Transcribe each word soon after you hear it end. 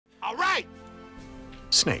All right.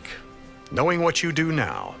 Snake, knowing what you do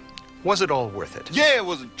now, was it all worth it? Yeah, it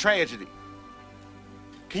was a tragedy.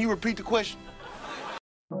 Can you repeat the question?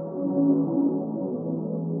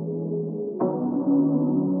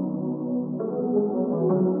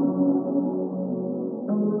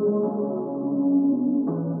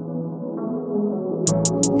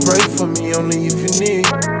 Pray for me only if you need.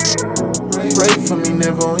 Pray for me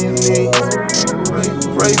never on your knees.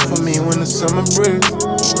 Pray for me when the summer breeze.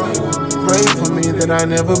 Pray for me that I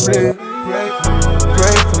never bleed.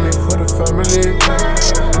 Pray for me for the family.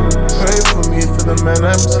 Pray for me for the man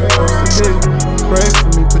I'm supposed to be. Pray for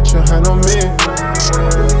me, put your hand on me.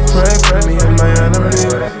 Pray for me and my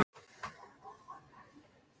enemy.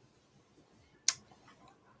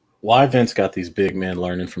 Why Vince got these big men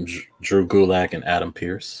learning from Drew Gulak and Adam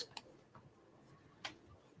Pearce?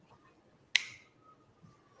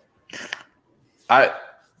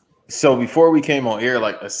 So before we came on air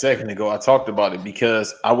like a second ago, I talked about it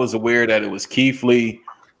because I was aware that it was Keith Lee,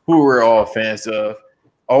 who we're all fans of,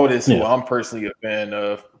 Otis, who I'm personally a fan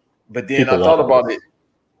of. But then I thought about it.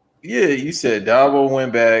 Yeah, you said Dabo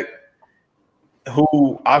went back,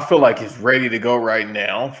 who I feel like is ready to go right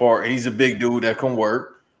now. He's a big dude that can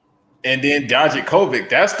work. And then Dijakovic,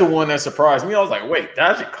 that's the one that surprised me. I was like, wait,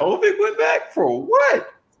 Dijakovic went back for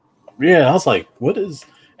what? Yeah, I was like, what is...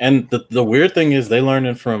 And the weird thing is they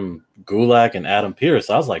learning from Gulak and Adam Pearce.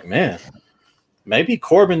 I was like, man, maybe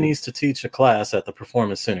Corbin needs to teach a class at the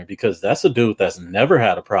Performance Center because that's a dude that's never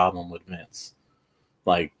had a problem with Vince.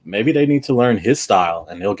 Like, maybe they need to learn his style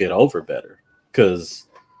and they'll get over better. Because,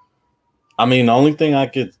 I mean, the only thing I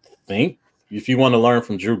could think, if you want to learn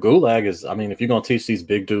from Drew Gulak is, I mean, if you're going to teach these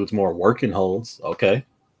big dudes more working holds, okay.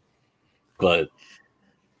 But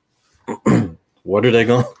what are they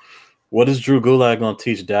going to... What is Drew Gulak going to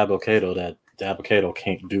teach Dabo Kato that Dabo Kato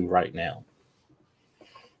can't do right now?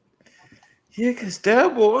 Yeah, because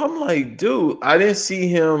Dabo, I'm like, dude, I didn't see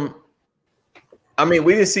him. I mean,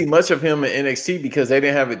 we didn't see much of him in NXT because they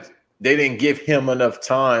didn't have it. They didn't give him enough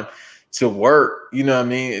time to work. You know what I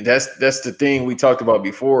mean? That's the thing we talked about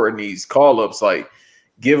before in these call-ups. Like,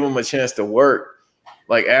 give him a chance to work.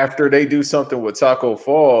 Like, after they do something with Taco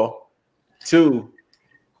Fall, too,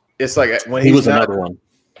 it's like when he was another one.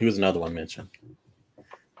 He was another one mentioned.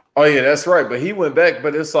 Oh, yeah, that's right. But he went back,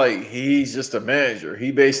 but it's like he's just a manager.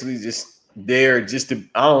 He basically just there just to,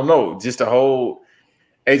 I don't know, just to hold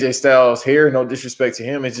AJ Styles here. No disrespect to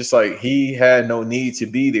him. It's just like he had no need to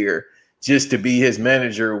be there just to be his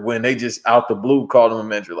manager when they just out the blue called him a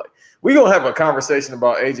manager. Like, we're going to have a conversation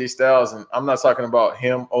about AJ Styles, and I'm not talking about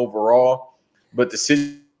him overall, but the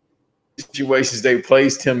situations they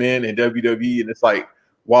placed him in WWE, and it's like,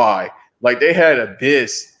 why? Like, they had a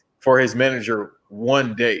Abyss for his manager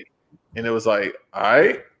one day, and it was like, all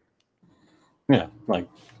right. Yeah, like,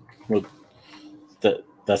 well,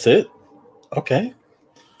 that's it? Okay.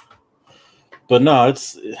 But no,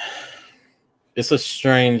 it's a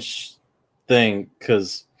strange thing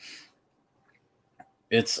because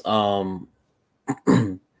it's it's one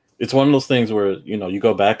of those things where, you know, you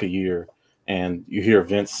go back a year and you hear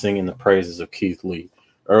Vince singing the praises of Keith Lee.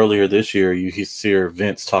 Earlier this year, you hear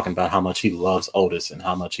Vince talking about how much he loves Otis and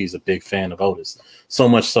how much he's a big fan of Otis. So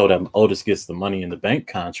much so that Otis gets the Money in the Bank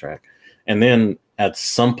contract. And then at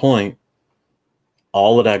some point,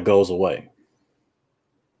 all of that goes away.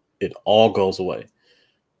 It all goes away.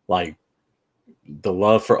 Like, the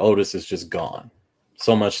love for Otis is just gone.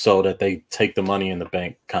 So much so that they take the Money in the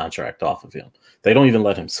Bank contract off of him. They don't even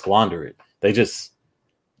let him squander it. They just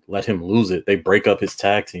let him lose it. They break up his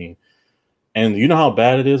tag team. And you know how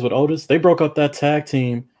bad it is with Otis? They broke up that tag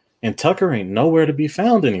team, and Tucker ain't nowhere to be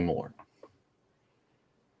found anymore.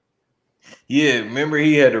 Yeah, remember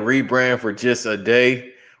he had to rebrand for just a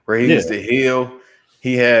day where he was the heel.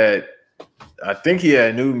 I think he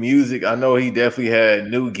had new music. I know he definitely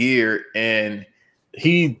had new gear, and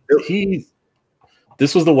this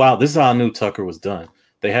was the wild. This is how I knew Tucker was done.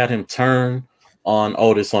 They had him turn on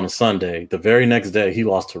Otis on a Sunday. The very next day, he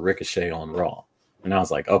lost to Ricochet on Raw. And I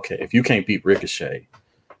was like, okay, if you can't beat Ricochet,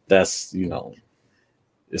 that's, you know,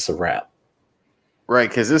 it's a wrap. Right,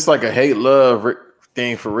 because it's like a hate-love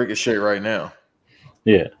thing for Ricochet right now.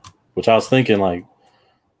 Yeah, which I was thinking, like,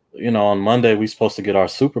 you know, on Monday, we're supposed to get our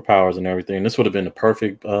superpowers and everything. This would have been the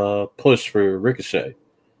perfect push for Ricochet.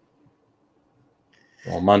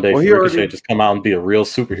 On Monday, Ricochet just come out and be a real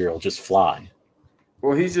superhero, just fly.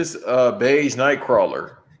 Well, he's just a beige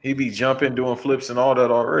Nightcrawler. He be jumping, doing flips and all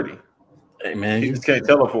that already. Hey, man, he just can't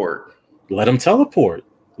teleport. Let him teleport.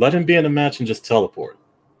 Let him be in a match and just teleport.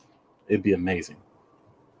 It'd be amazing.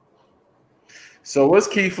 So what's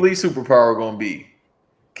Keith Lee's superpower going to be?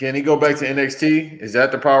 Can he go back to NXT? Is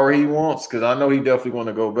that the power he wants? Because I know he definitely want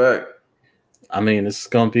to go back. I mean, it's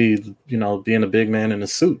gonna be, being a big man in a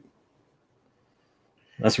suit.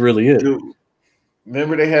 That's really it. Dude,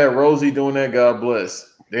 remember they had Rosie doing that? God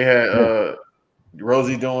bless. They had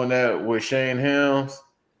Rosie doing that with Shane Helms.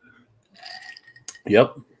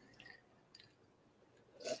 Yep.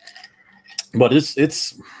 But it's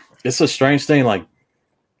a strange thing. Like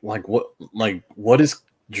what is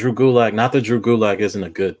Drew Gulak? Not that Drew Gulak isn't a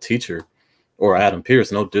good teacher, or Adam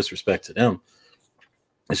Pearce. No disrespect to them.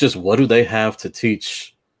 It's just, what do they have to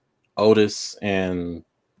teach Otis and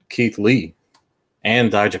Keith Lee and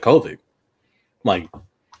Dijakovic? Like,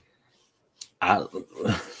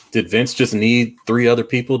 did Vince just need 3 other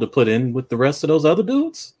people to put in with the rest of those other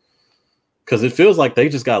dudes? Because it feels like they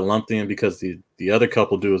just got lumped in because the other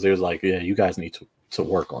couple dudes, they was like, yeah, you guys need to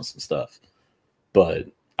work on some stuff. But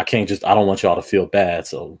I don't want y'all to feel bad.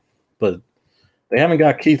 But they haven't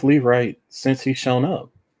got Keith Lee right since he's shown up.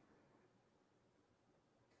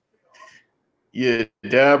 Yeah,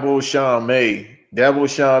 Dabble Sean May,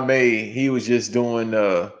 he was just doing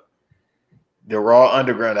the Raw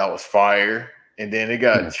Underground that was fire. And then it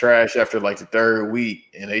got trashed after like the 3rd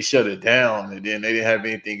week, and they shut it down. And then they didn't have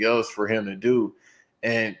anything else for him to do.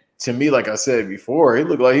 And to me, like I said before, it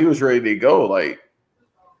looked like he was ready to go. Like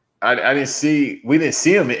we didn't see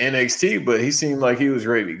him in NXT, but he seemed like he was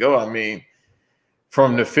ready to go. I mean,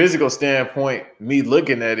 from the physical standpoint, me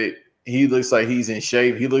looking at it, he looks like he's in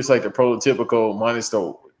shape. He looks like the prototypical, minus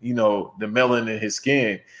the melanin in his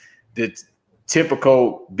skin, the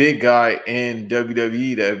typical big guy in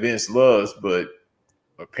WWE that Vince loves, but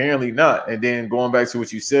apparently not. And then going back to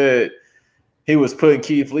what you said, he was putting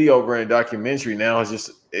Keith Lee over in a documentary. Now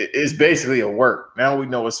it's basically a work. Now we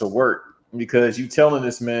know it's a work, because you telling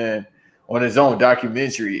this man on his own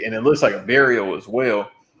documentary, and it looks like a burial as well,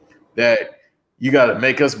 that you got to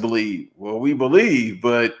make us believe. Well, we believe,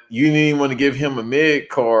 but you didn't even want to give him a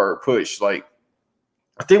mid-card push. Like,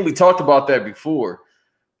 I think we talked about that before.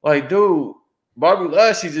 Like, dude, Bobby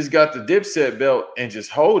Lashley just got the Dipset belt and just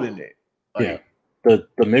holding it. Like, yeah,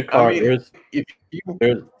 the mid-card,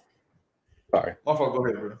 sorry. My fault, go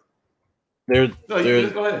ahead, bro.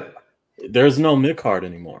 Just go ahead. There's no mid-card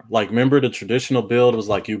anymore. Like, remember the traditional build was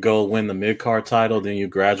like you go win the mid-card title, then you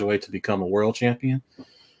graduate to become a world champion?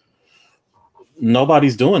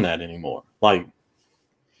 Nobody's doing that anymore. Like,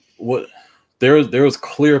 what? There was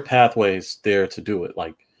clear pathways there to do it.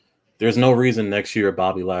 Like, there's no reason next year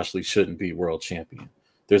Bobby Lashley shouldn't be world champion.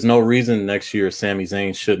 There's no reason next year Sami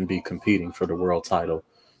Zayn shouldn't be competing for the world title.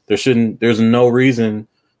 There's no reason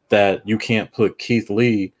that you can't put Keith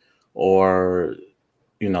Lee or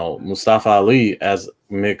Mustafa Ali as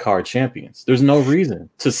mid-card champions. There's no reason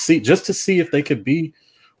to see if they could be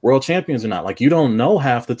world champions or not. Like, you don't know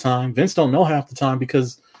half the time. Vince don't know half the time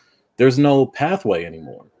because there's no pathway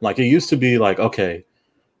anymore. Like, it used to be like, okay,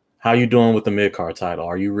 how you doing with the mid-card title?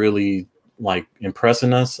 Are you really like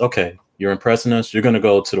impressing us? Okay, you're impressing us. You're going to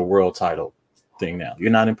go to the world title thing now. You're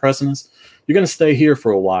not impressing us. You're going to stay here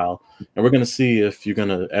for a while, and we're going to see if you're going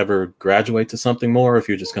to ever graduate to something more, or if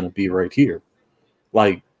you're just going to be right here.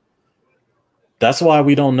 Like, that's why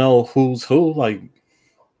we don't know who's who. Like,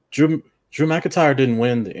 Drew McIntyre didn't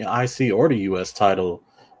win the IC or the US title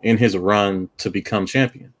in his run to become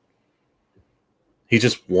champion. He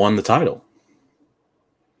just won the title.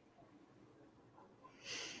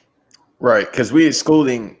 Right, because we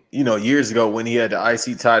excluding, years ago when he had the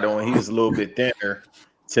IC title and he was a little bit thinner,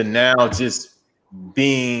 to now just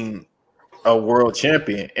being a world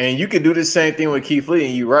champion. And you could do the same thing with Keith Lee,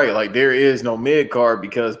 and you're right. Like, there is no mid-card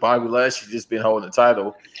because Bobby Lashley just been holding the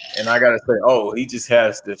title. And I got to say, he just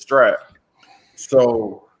has the strap.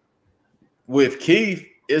 So with Keith,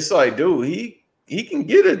 it's like, dude, he can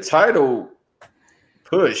get a title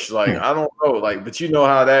push. Like, I don't know. Like, but you know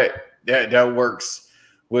how that works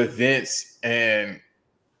with Vince, and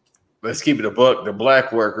let's keep it a buck, the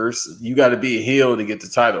black workers. You got to be a heel to get the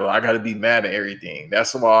title. I got to be mad at everything.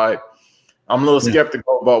 That's why I'm a little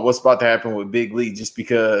skeptical about what's about to happen with Big Lee, just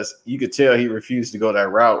because you could tell he refused to go that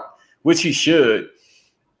route, which he should.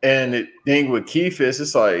 And the thing with Keith is,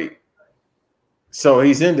 it's like, so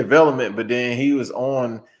he's in development, but then he was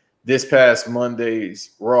on this past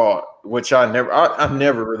Monday's Raw, which I've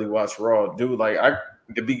never really watched Raw, dude. Like,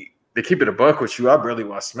 to keep it a buck with you, I barely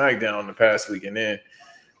watched SmackDown the past week, and then,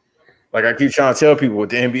 like, I keep trying to tell people with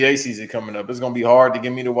the NBA season coming up, it's gonna be hard to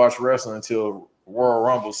get me to watch wrestling until Royal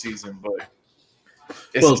Rumble season. But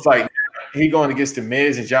it's just like he going against the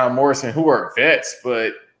Miz and John Morrison, who are vets,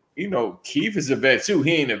 but Keith is a vet too.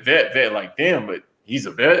 He ain't a vet like them, but he's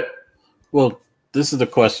a vet. Well, this is the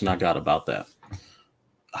question I got about that.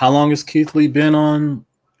 How long has Keith Lee been on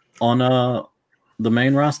on the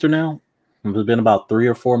main roster now? It's been about 3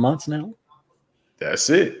 or 4 months now. That's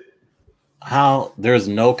it. How there's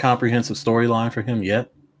no comprehensive storyline for him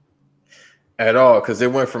yet? At all, because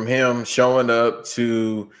it went from him showing up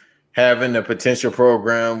to having a potential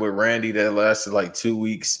program with Randy that lasted like 2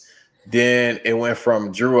 weeks. Then it went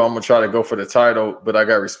from Drew, I'm gonna try to go for the title, but I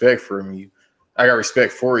got respect for you. I got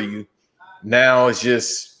respect for you. Now it's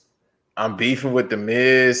just I'm beefing with The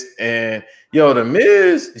Miz and The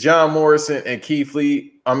Miz, John Morrison, and Keith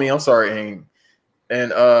Lee. I mean, I'm sorry, and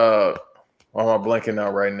why am I blanking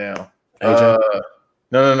out right now? AJ?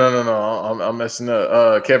 No. I'm messing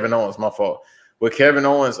up. Kevin Owens, my fault. With Kevin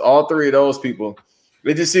Owens, all three of those people,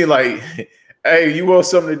 it just seemed like, hey, you want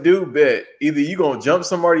something to do? Bet either you gonna jump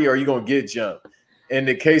somebody or you gonna get jumped. In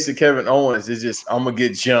the case of Kevin Owens, it's just I'm gonna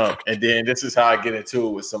get jumped, and then this is how I get into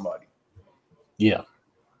it with somebody. Yeah.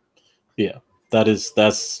 That's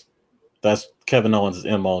Kevin Owens'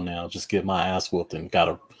 MO now. Just get my ass whooped and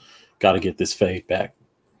gotta get this fade back.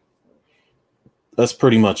 That's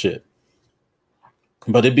pretty much it.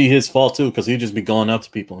 But it'd be his fault too, because he'd just be going up to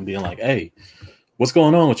people and being like, hey, what's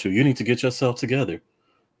going on with you? You need to get yourself together.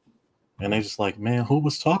 And they just like, man, who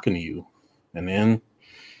was talking to you? And then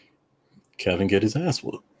Kevin get his ass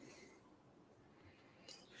whooped.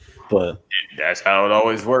 But that's how it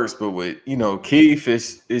always works. But with Keith,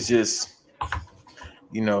 it's just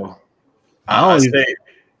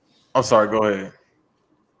I'm sorry, go ahead.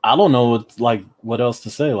 I don't know what else to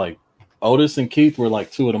say. Like Otis and Keith were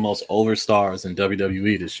like two of the most over stars in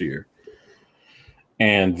WWE this year.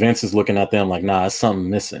 And Vince is looking at them like, nah, it's something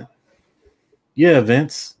missing. Yeah,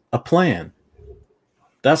 Vince, a plan.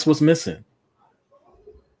 That's what's missing.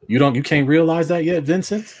 You can't realize that yet,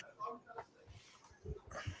 Vincent?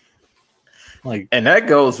 And that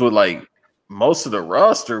goes with like most of the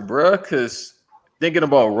roster, bruh, because thinking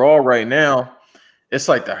about Raw right now, it's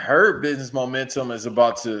like the Hurt Business momentum is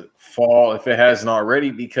about to fall if it hasn't already,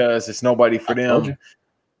 because it's nobody for them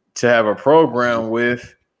to have a program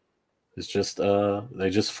with. It's just they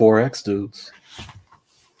just 4X dudes.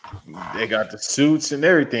 They got the suits and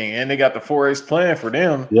everything, and they got the 4X plan for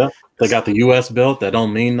them. Yeah, they got the US belt that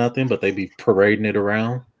don't mean nothing, but they be parading it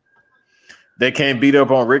around. They can't beat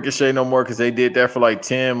up on Ricochet no more because they did that for like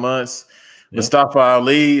 10 months. Yep. Mustafa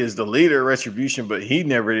Ali is the leader of Retribution, but he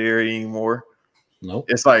never there anymore. Nope.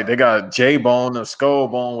 It's like they got J-Bone or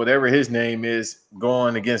Skullbone, whatever his name is,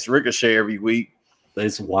 going against Ricochet every week.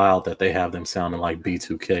 It's wild that they have them sounding like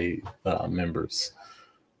B2K members.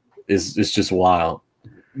 It's just wild.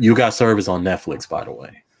 You Got Service on Netflix, by the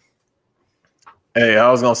way. Hey,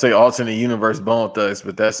 I was going to say alternate universe Bone Thugs,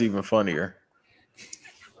 but that's even funnier.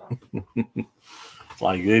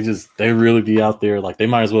 Like they really be out there. Like they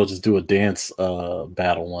might as well just do a dance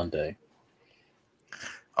battle one day.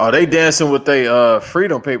 Oh, they dancing with their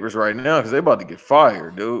freedom papers right now because they about to get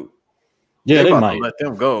fired, dude. Yeah, they about might to let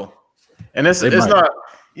them go. And it's not,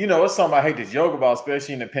 it's something I hate to joke about,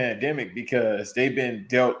 especially in the pandemic, because they've been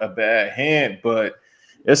dealt a bad hand. But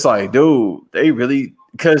it's like, dude, they really,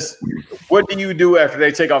 because what do you do after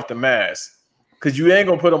they take off the mask? Because you ain't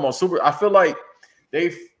gonna put them on super. I feel like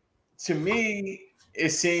to me, it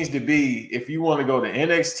seems to be, if you want to go to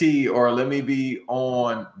NXT or let me be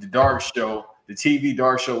on the dark show, the TV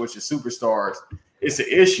dark show, which is Superstars, it's an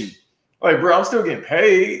issue. Like, bro, I'm still getting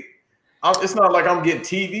paid. It's not like I'm getting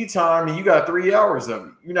TV time and you got 3 hours of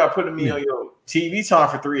it. You're not putting me on your TV time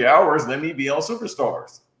for 3 hours. Let me be on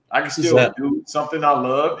Superstars. I can still do something I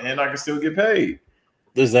love and I can still get paid.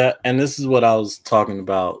 There's that. And this is what I was talking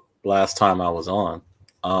about last time I was on.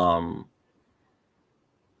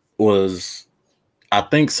 I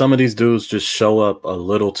think some of these dudes just show up a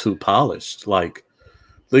little too polished. Like,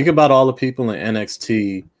 think about all the people in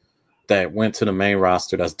NXT that went to the main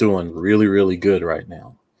roster that's doing really, really good right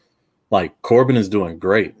now. Like, Corbin is doing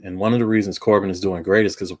great. And one of the reasons Corbin is doing great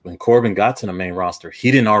is because when Corbin got to the main roster, he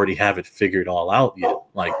didn't already have it figured all out yet.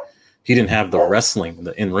 Like, he didn't have the wrestling,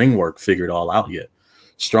 the in-ring work figured all out yet.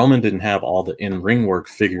 Strowman didn't have all the in-ring work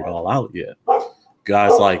figured all out yet.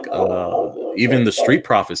 Guys like even the Street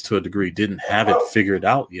Profits to a degree didn't have it figured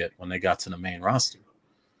out yet when they got to the main roster.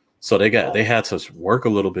 So they had to work a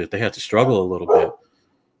little bit. They had to struggle a little bit.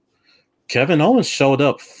 Kevin Owens showed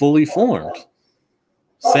up fully formed.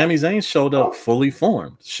 Sami Zayn showed up fully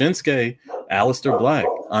formed. Shinsuke, Aleister Black,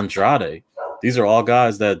 Andrade. These are all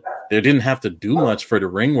guys that they didn't have to do much for the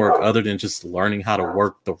ring work other than just learning how to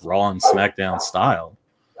work the Raw and SmackDown style.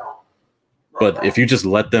 But if you just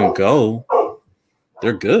let them go,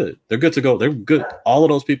 they're good. They're good to go. They're good. All of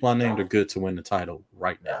those people I named are good to win the title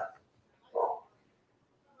right now.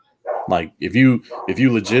 Like if you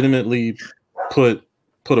legitimately put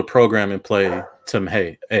a program in play to,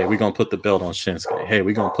 hey, we're gonna put the belt on Shinsuke. Hey,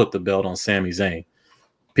 we're gonna put the belt on Sami Zayn.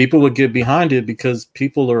 People would get behind it because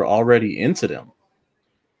people are already into them.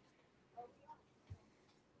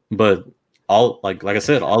 But like I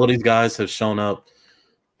said, all of these guys have shown up,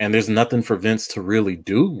 and there's nothing for Vince to really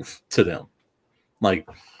do to them. Like,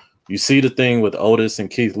 you see the thing with Otis and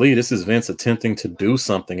Keith Lee. This is Vince attempting to do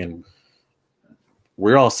something, and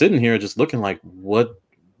we're all sitting here just looking like, what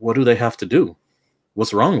do they have to do?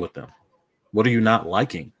 What's wrong with them? What are you not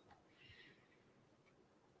liking?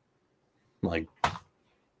 Like,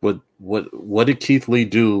 what did Keith Lee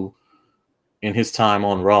do in his time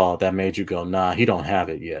on Raw that made you go, nah, he don't have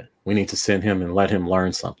it yet? We need to send him and let him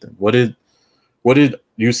learn something. What did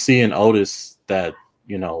you see in Otis that,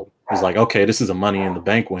 was like, okay, this is a Money in the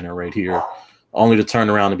Bank winner right here, only to turn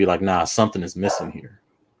around and be like, nah, something is missing here?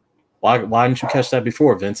 Why didn't you catch that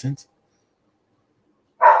before, Vincent?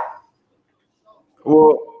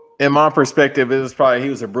 Well, in my perspective, it was probably he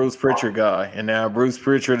was a Bruce Pritchard guy, and now Bruce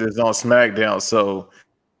Pritchard is on SmackDown, so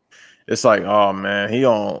it's like, oh man, he's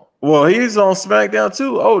on SmackDown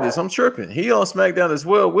too. Otis, I'm tripping. He on SmackDown as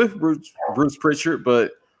well with Bruce Pritchard,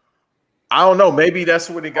 but I don't know. Maybe that's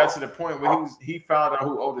when it got to the point where he found out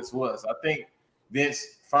who Otis was. I think Vince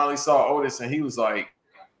finally saw Otis, and he was like,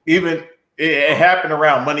 even it happened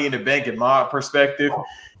around Money in the Bank in my perspective,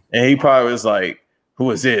 and he probably was like,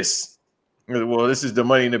 who is this? Well, this is the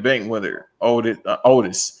Money in the Bank winner,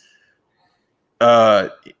 Otis.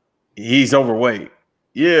 He's overweight.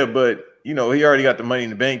 Yeah, but he already got the Money in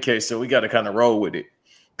the Bank case, so we got to kind of roll with it.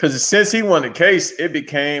 Because since he won the case, it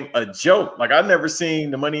became a joke. Like, I've never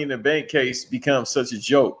seen the Money in the Bank case become such a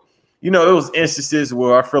joke. There was instances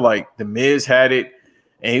where I feel like The Miz had it,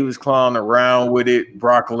 and he was clowning around with it.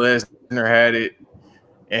 Brock Lesnar had it,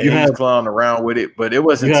 and he was clowning around with it. But it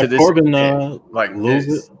wasn't to this Corbin like lose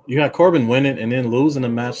this. it. You had Corbin win it and then losing a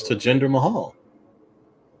match to Jinder Mahal.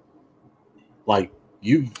 That's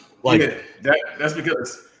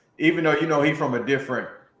because even though he from a different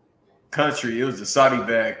country, it was the Saudi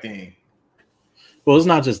bag thing. Well, it's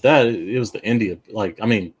not just that. It was the India.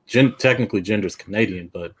 Technically Jinder's Canadian,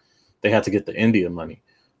 but they had to get the India money.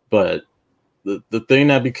 But the thing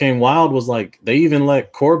that became wild was like they even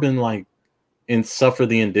let Corbin suffer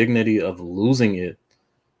the indignity of losing it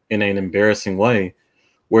in an embarrassing way.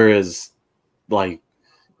 Whereas they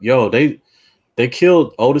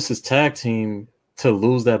killed Otis's tag team to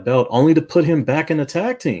lose that belt only to put him back in the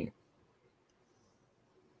tag team.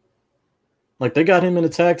 Like, they got him in a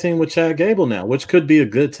tag team with Chad Gable now, which could be a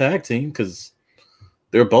good tag team because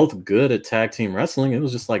they're both good at tag team wrestling. It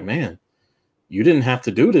was just like, man, you didn't have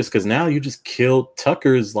to do this because now you just killed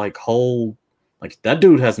Tucker's whole, that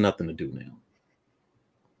dude has nothing to do now.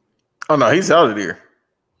 Oh no, he's out of there.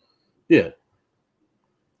 Yeah.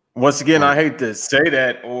 Once again, I hate to say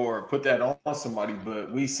that or put that on somebody,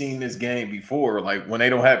 but we've seen this game before. Like, when they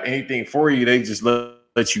don't have anything for you, they just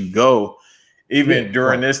let you go. Even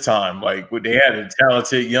during this time, they had a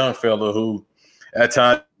talented young fella who at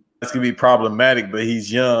times can be problematic, but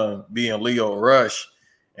he's young, being Leo Rush,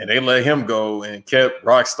 and they let him go and kept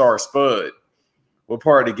Rockstar Spud. What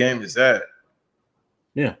part of the game is that?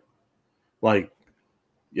 Yeah.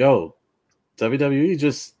 WWE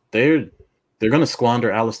they're going to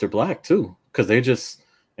squander Aleister Black too, because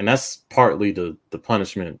and that's partly the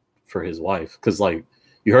punishment for his wife. Because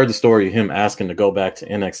you heard the story of him asking to go back to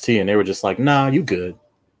NXT, and they were just like, nah, you good.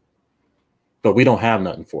 But we don't have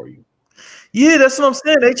nothing for you. Yeah, that's what I'm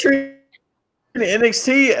saying. They treat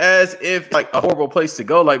NXT as if a horrible place to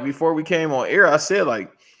go. Before we came on air, I said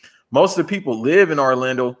most of the people live in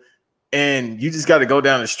Orlando, and you just got to go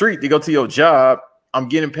down the street to go to your job. I'm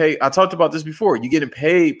getting paid. I talked about this before. You're getting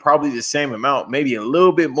paid probably the same amount, maybe a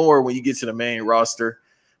little bit more when you get to the main roster,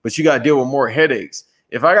 but you got to deal with more headaches.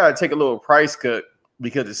 If I got to take a little price cut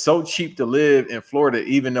because it's so cheap to live in Florida,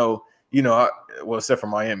 even though, except for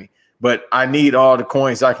Miami, but I need all the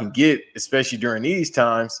coins I can get, especially during these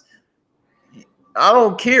times. I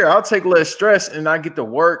don't care. I'll take less stress and I get to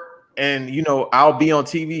work, and, I'll be on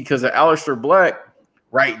TV because of Aleister Black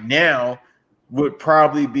right now would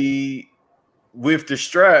probably be with the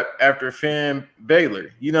strap after Finn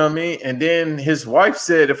Balor. You know what I mean? And then his wife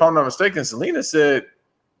said, if I'm not mistaken, Selena said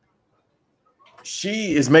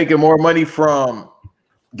she is making more money from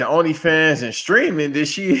the OnlyFans and streaming than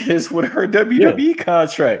she is with her WWE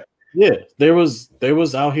contract. Yeah, there was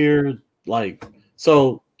out here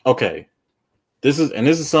okay. This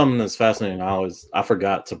is something that's fascinating. I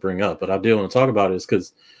forgot to bring up, but I did want to talk about it is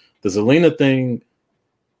because the Zelina thing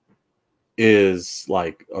is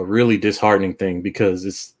a really disheartening thing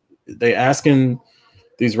because they asking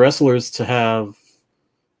these wrestlers to have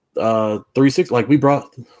 360, like we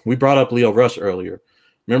brought up Leo Rush earlier.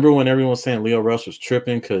 Remember when everyone was saying Leo Rush was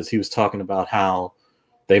tripping because he was talking about how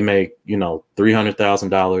they make,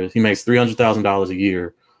 $300,000. He makes $300,000 a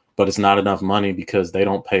year, but it's not enough money because they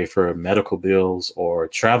don't pay for medical bills or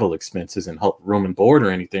travel expenses and room and board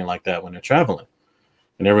or anything like that when they're traveling.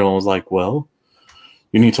 And everyone was like, well,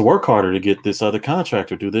 you need to work harder to get this other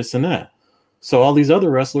contract or do this and that. So all these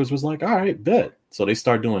other wrestlers was like, all right, bet. So they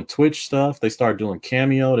start doing Twitch stuff. They start doing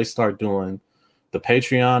Cameo. They start doing the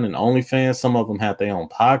Patreon and OnlyFans. Some of them had their own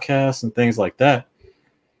podcasts and things like that.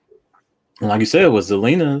 And like you said, it was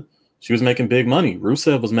Zelina. She was making big money.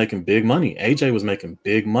 Rusev was making big money. AJ was making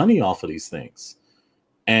big money off of these things.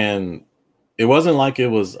 And it wasn't like it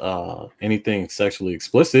was anything sexually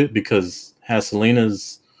explicit, because had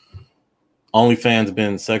Selena's OnlyFans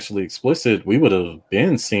been sexually explicit, we would have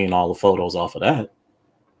been seeing all the photos off of that.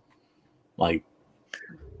 Like,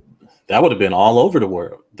 that would have been all over the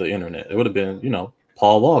world, the internet. It would have been,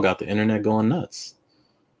 Paul Wall got the internet going nuts.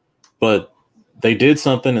 But they did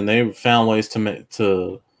something and they found ways to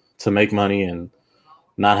make money and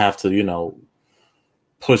not have to,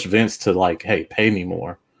 push Vince to like, hey, pay me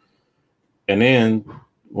more. And then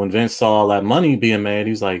when Vince saw all that money being made,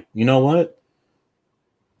 he's like, you know what?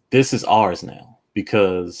 This is ours now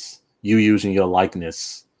because you using your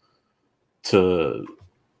likeness to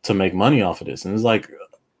make money off of this. And it's like,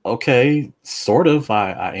 okay, sort of,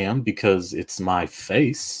 I am, because it's my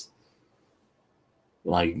face.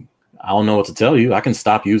 Like, I don't know what to tell you. I can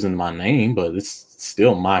stop using my name, but it's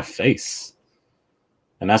still my face.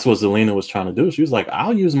 And that's what Zelina was trying to do. She was like,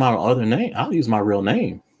 I'll use my other name. I'll use my real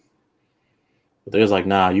name. But they was like,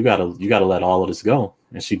 nah, you gotta let all of this go.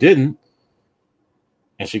 And she didn't.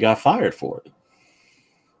 And she got fired for it.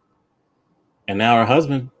 And now her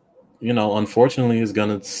husband, unfortunately is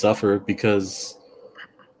going to suffer because,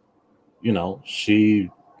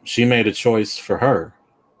 she made a choice for her.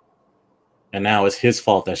 And now it's his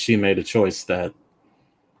fault that she made a choice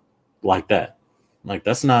like that. Like,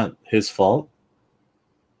 that's not his fault.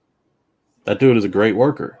 That dude is a great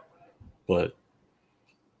worker. But,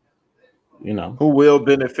 who will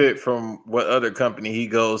benefit from what other company he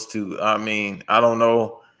goes to? I mean, I don't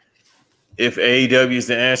know if AEW is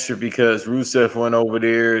the answer, because Rusev went over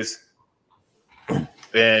theirs,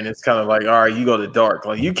 and it's kind of like, all right, you go to Dark.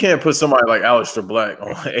 Like, you can't put somebody like Aleister Black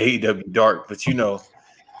on AEW Dark, but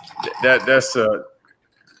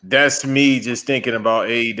that's me just thinking about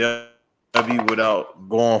AEW without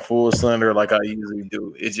going full slender like I usually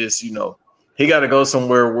do. It's just, he got to go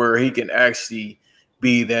somewhere where he can actually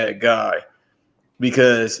be that guy,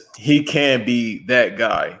 because he can be that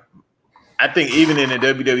guy. I think even in a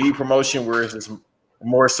WWE promotion where it's just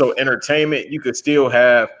more so entertainment, you could still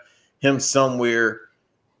have him somewhere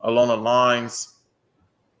along the lines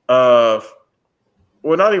of,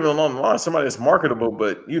 well, not even along the lines, somebody that's marketable,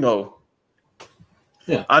 but yeah.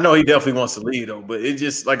 I know he definitely wants to lead though, but it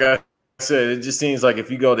just, like I said, it just seems like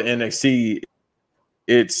if you go to NXT,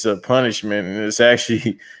 it's a punishment, and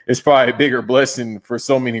it's probably a bigger blessing for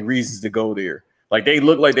so many reasons to go there. Like, they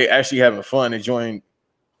look like they actually having fun, enjoying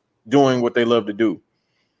doing what they love to do.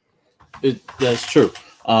 That's true.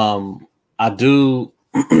 I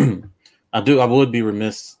would be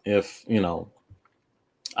remiss if,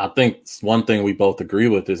 I think one thing we both agree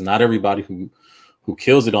with is not everybody who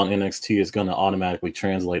kills it on NXT is going to automatically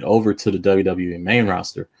translate over to the WWE main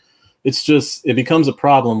roster. It's just, it becomes a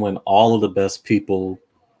problem when all of the best people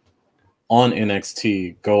on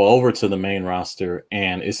NXT go over to the main roster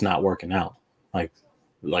and it's not working out.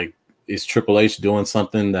 Like is Triple H doing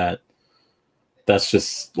something that's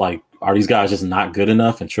just like, are these guys just not good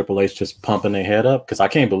enough and Triple H just pumping their head up? Because I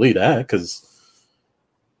can't believe that, because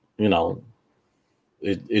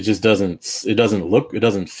it just doesn't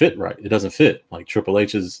fit right. It doesn't fit. Like, Triple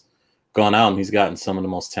H has gone out and he's gotten some of the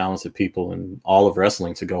most talented people in all of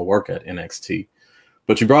wrestling to go work at NXT.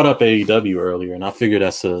 But you brought up AEW earlier, and I figured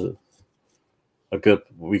that's a good,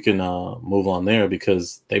 we can move on there,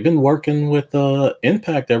 because they've been working with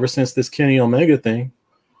Impact ever since this Kenny Omega thing.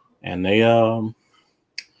 And Impact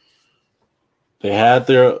had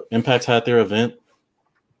their event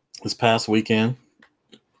this past weekend,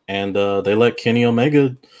 and they let Kenny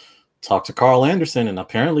Omega talk to Carl Anderson, and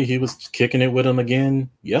apparently he was kicking it with him again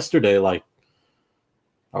yesterday. Like,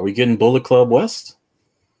 are we getting Bullet Club West?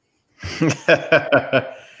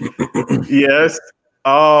 Yes.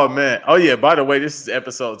 Oh, man. Oh, yeah. By the way, this is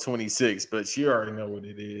episode 26, but you already know what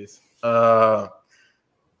it is.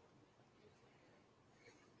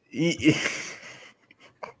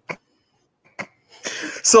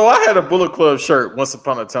 So I had a Bullet Club shirt once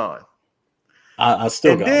upon a time. I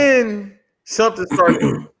still got then something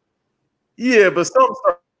started. Yeah, but something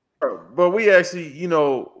but we actually,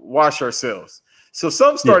 wash ourselves. So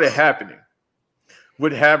something started happening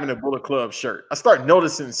with having a Bullet Club shirt. I started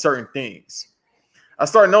noticing certain things. I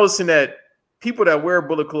started noticing that people that wear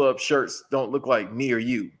Bullet Club shirts don't look like me or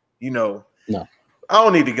you. No. I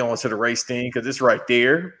don't need to go into the race thing because it's right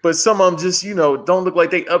there. But some of them just, don't look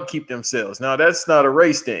like they upkeep themselves. Now, that's not a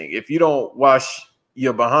race thing. If you don't wash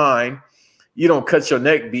your behind, you don't cut your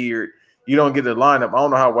neck beard, you don't get a lineup. I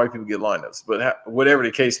don't know how white people get lineups, but whatever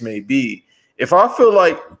the case may be, if I feel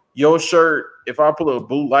like your shirt, if I put a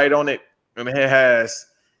blue light on it and it has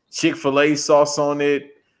Chick-fil-A sauce on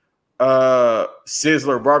it,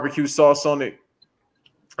 Sizzler barbecue sauce on it,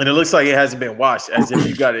 and it looks like it hasn't been washed, as if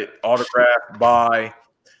you got it autographed by,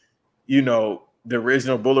 the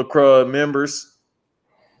original Bullet Club members.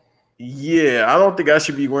 Yeah, I don't think I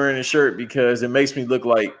should be wearing a shirt because it makes me look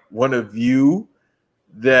like one of you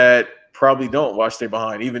that probably don't wash their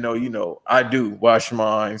behind, even though, I do wash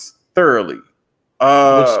mine thoroughly.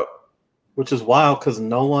 Which is wild because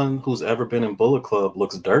no one who's ever been in Bullet Club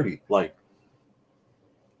looks dirty. Like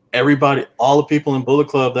everybody, all the people in Bullet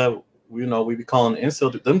Club that we be calling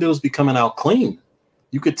incel, them dudes be coming out clean.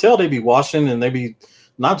 You could tell they be washing, and they be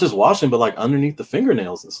not just washing, but like underneath the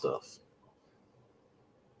fingernails and stuff.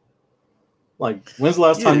 Like, when's the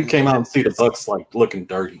last time you came out and see the Bucks like looking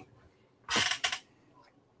dirty?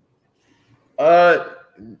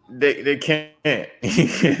 They can't.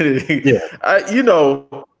 Yeah.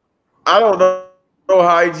 I don't know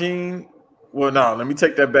hygiene. Well, no, let me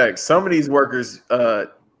take that back. Some of these workers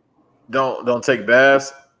don't take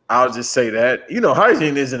baths. I'll just say that.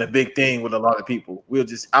 Hygiene isn't a big thing with a lot of people.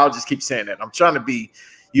 I'll just keep saying that. I'm trying to be,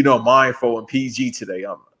 mindful and PG today.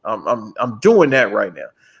 I'm doing that right now.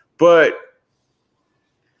 But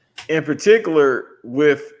in particular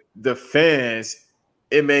with the fans,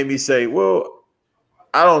 it made me say, well,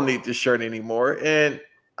 I don't need this shirt anymore. And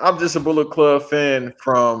I'm just a Bullet Club fan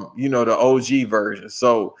from, the OG version.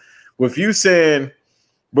 So with you saying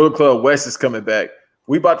Bullet Club West is coming back,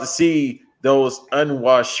 we about to see those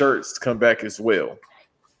unwashed shirts come back as well.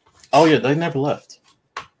 Oh yeah, they never left.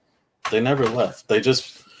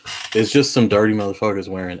 It's just some dirty motherfuckers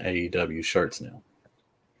wearing AEW shirts now.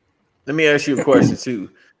 Let me ask you a question too.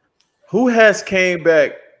 Who has came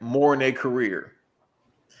back more in their career?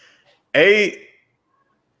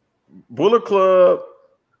 Bullet Club,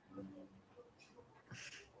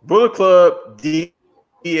 DX,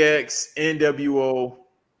 NWO,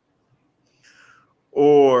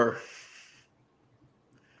 or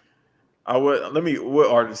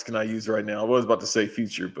what artist can I use right now? I was about to say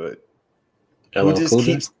Future, but who just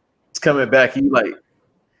keeps coming back? You like,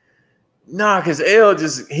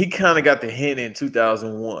 because he kind of got the hint in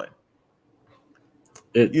 2001.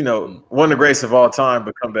 One of the greatest of all time,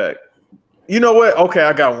 but come back. You know what? Okay,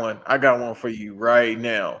 I got one for you right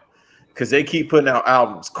now, because they keep putting out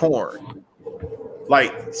albums. Korn.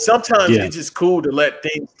 Like, sometimes it's just cool to let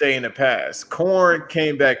things stay in the past. Korn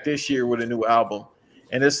came back this year with a new album,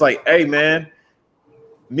 and it's like, hey man,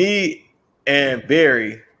 me and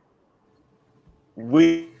Barry,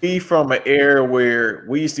 we from an era where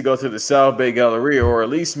we used to go to the South Bay Galleria, or at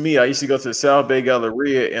least me, I used to go to the South Bay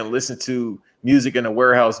Galleria and listen to music in a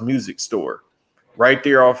warehouse music store right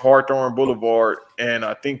there off Hawthorne Boulevard, and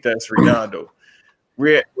I think that's Redondo.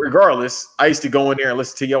 Regardless, I used to go in there and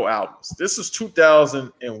listen to your albums. This was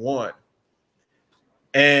 2001,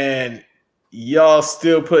 and y'all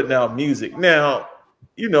still putting out music. Now,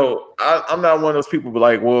 I'm not one of those people who be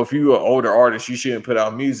like, well, if you're an older artist, you shouldn't put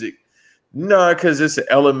out music. No, because it's an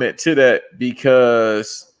element to that,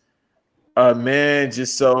 because Bob Dylan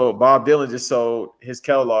just sold his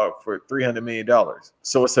catalog for $300 million.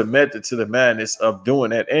 So it's a method to the madness of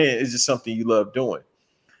doing that, and it's just something you love doing.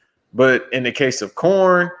 But in the case of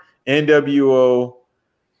Korn, NWO,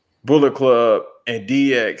 Bullet Club, and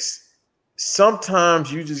DX,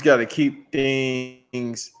 sometimes you just got to keep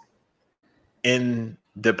things in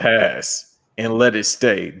the past and let it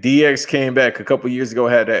stay. DX came back a couple years ago,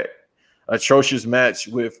 had that atrocious match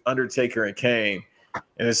with Undertaker and Kane.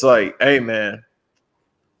 And it's like, hey, man,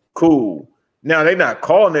 cool. Now, they're not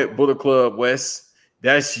calling it Bullet Club West.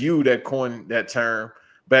 That's you that coined that term.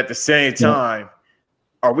 But at the same time,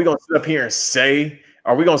 are we going to sit up here and say,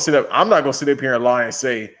 I'm not going to sit up here and lie and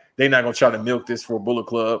say they're not going to try to milk this for Bullet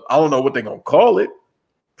Club. I don't know what they're going to call it,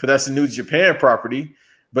 because that's a New Japan property.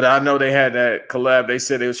 But I know they had that collab they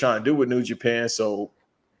said they was trying to do with New Japan. So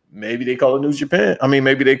maybe they call it New Japan. I mean,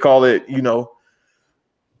 maybe they call it,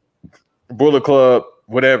 Bullet Club,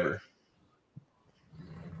 whatever.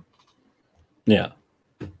 Yeah.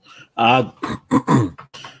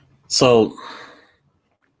 So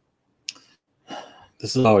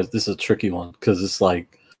this is a tricky one, because it's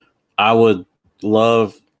like, I would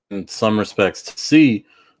love, in some respects, to see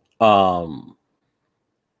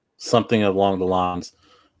something along the lines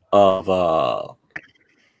of a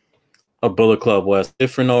Bullet Club West,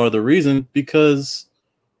 if for no other reason, because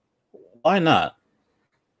why not?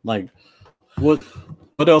 Like, what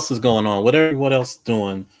else is going on? What else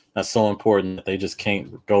doing that's so important that they just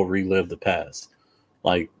can't go relive the past?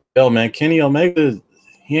 Like, yo, man, Kenny Omega,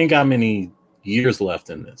 he ain't got many years left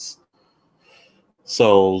in this.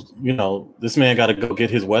 So, this man got to go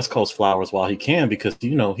get his West Coast flowers while he can, because,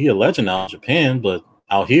 he a legend out in Japan, but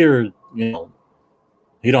out here, he don't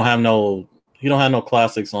have no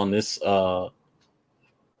classics on this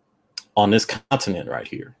continent right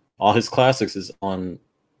here. All his classics is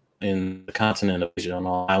in the continent of Asia, on the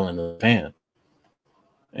island of Japan.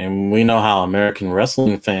 And we know how American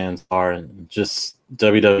wrestling fans are, and just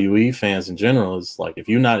WWE fans in general. Is like, if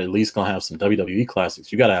you're not at least gonna have some WWE classics,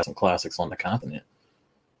 you gotta have some classics on the continent.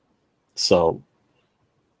 So,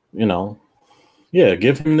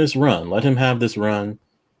 give him this run. Let him have this run.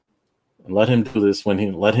 And let him do this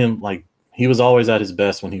he was always at his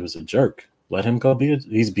best when he was a jerk. Let him go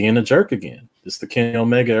he's being a jerk again. It's the Kenny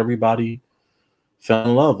Omega everybody fell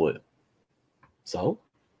in love with. So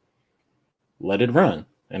let it run.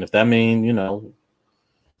 And if that means,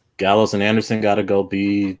 Gallows and Anderson got to go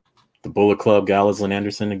be the Bullet Club Gallows and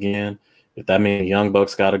Anderson again. If that means Young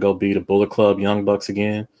Bucks got to go be the Bullet Club Young Bucks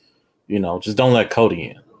again, just don't let Cody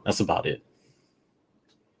in. That's about it.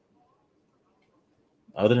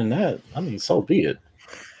 Other than that, so be it.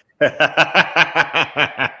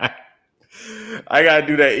 I gotta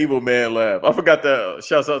do that evil man laugh. I forgot to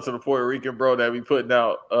shout out to the Puerto Rican bro that be putting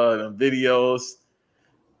out the videos.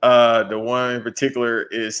 The one in particular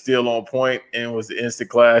is still on point and was the instant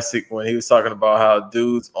classic when he was talking about how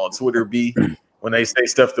dudes on Twitter be when they say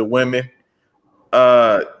stuff to women.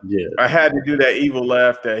 I had to do that evil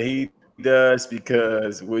laugh that he does,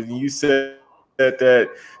 because when you said that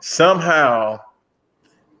somehow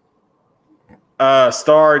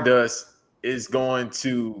Stardust is going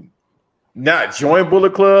to not join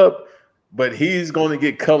Bullet Club, but he's going to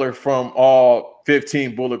get color from all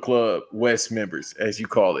 15 Bullet Club West members, as you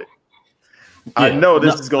call it. Yeah, I know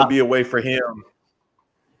this is going to be a way for him.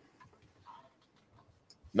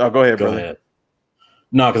 No, go ahead, brother. Ahead.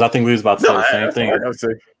 No, because I think we was about to say the same thing.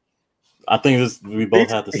 I think we both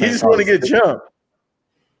have the same. He just want to get jumped.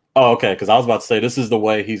 Oh, okay. Because I was about to say this is the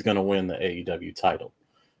way he's going to win the AEW title.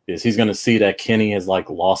 Is he's going to see that Kenny has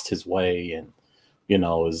lost his way, and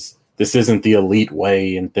this isn't the elite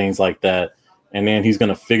way and things like that. And then he's going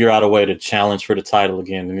to figure out a way to challenge for the title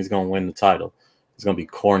again, and he's going to win the title. It's going to be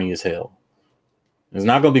corny as hell. It's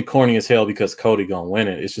not going to be corny as hell because Cody going to win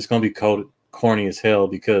it. It's just going to be corny as hell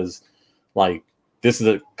because,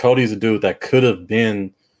 Cody's a dude that could have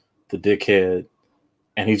been the dickhead,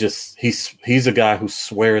 and he's a guy who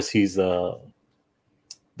swears he's the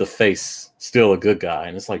face, still a good guy.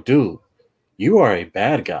 And it's like, dude, you are a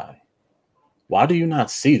bad guy. Why do you not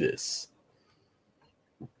see this?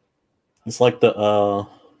 It's like when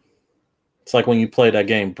you play that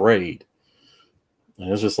game Braid.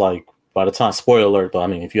 And it's just like, by the time, spoiler alert, though,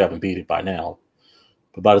 if you haven't beat it by now,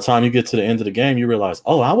 but by the time you get to the end of the game, you realize,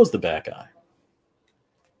 oh, I was the bad guy.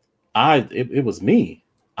 It was me.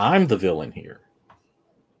 I'm the villain here.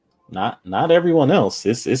 Not everyone else.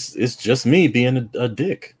 It's just me being a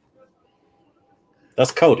dick.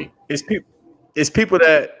 That's Cody. It's people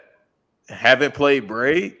that haven't played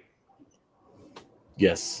Braid.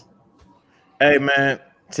 Yes. Hey man,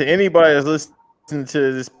 to anybody that's listening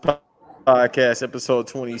to this podcast, episode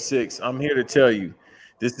 26, I'm here to tell you,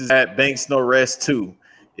 this is at Banks No Rest 2.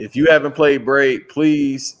 If you haven't played Braid,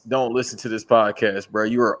 please don't listen to this podcast, bro.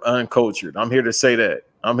 You are uncultured. I'm here to say that.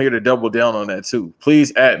 I'm here to double down on that too.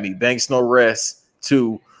 Please add me, Banks No Rest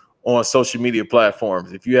 2, on social media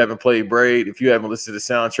platforms. If you haven't played Braid, if you haven't listened to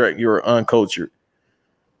the soundtrack, you are uncultured.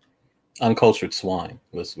 Uncultured swine.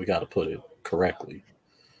 We got to put it correctly.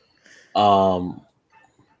 But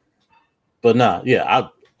nah, yeah.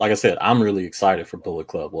 Like I said, I'm really excited for Bullet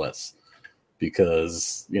Club West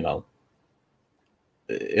because it'll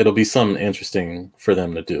be something interesting for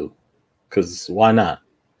them to do. Because why not?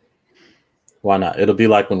 Why not? It'll be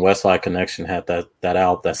like when Westside Connection had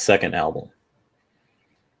that second album.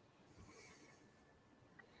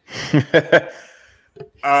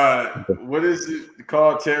 What is it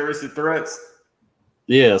called? Terroristic Threats?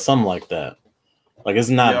 Yeah, something like that. It's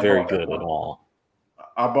not very good at all.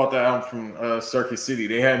 I bought that album from Circuit City.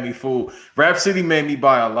 They had me fooled. Rap City made me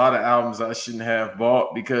buy a lot of albums I shouldn't have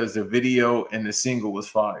bought because the video and the single was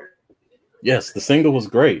fire. Yes, the single was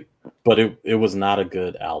great, but it was not a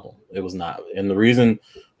good album. It was not. And the reason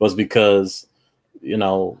was because,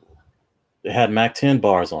 it had Mac 10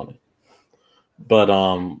 bars on it. But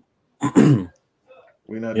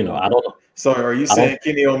We're not you know, I don't. So are you saying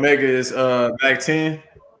Kenny Omega is Mac 10?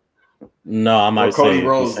 No, I might Cody say.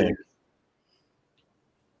 Rhodes.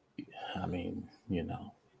 I mean, you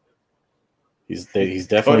know, he's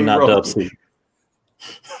definitely not Dub C.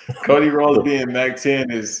 Cody Rhodes being Mac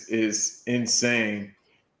 10 is insane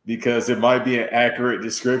because it might be an accurate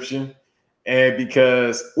description. And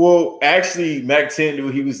because, well, actually, Mac 10 knew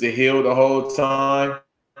he was the heel the whole time.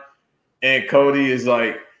 And Cody is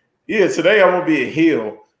like, yeah, today I'm going to be a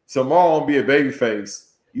heel. Tomorrow I'm going to be a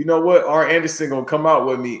babyface. You know what? Arn Anderson going to come out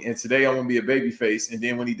with me, and today I'm going to be a babyface. And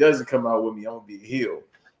then when he doesn't come out with me, I'm going to be a heel.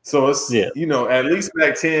 So it's, you know, at least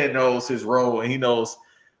Mac 10 knows his role, and he knows,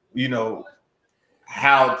 you know,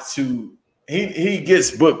 how to he gets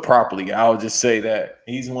booked properly. I'll just say that.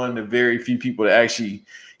 He's one of the very few people that actually,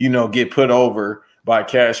 you know, get put over by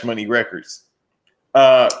Cash Money Records.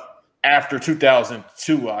 After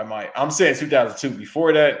 2002, I'm saying 2002.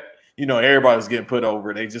 Before that, you know, everybody was getting put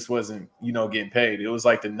over. They just wasn't, you know, getting paid. It was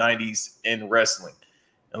like the 90s in wrestling.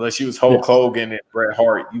 Unless you was Hulk Hogan and Bret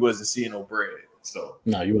Hart, you wasn't seeing no bread. So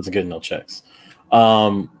no, you wasn't getting no checks.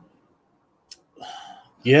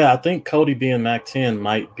 Yeah, I think Cody being Mac 10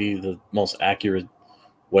 might be the most accurate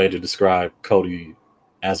way to describe Cody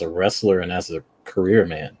as a wrestler and as a career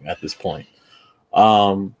man at this point.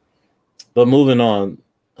 But moving on,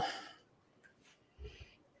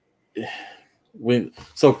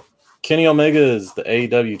 so Kenny Omega is the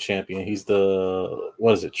AEW champion. He's the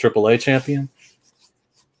AAA champion.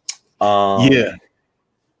 Yeah,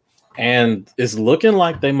 and it's looking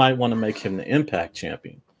like they might want to make him the Impact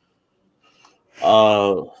champion.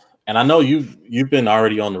 And I know you've been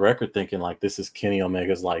already on the record thinking like this is Kenny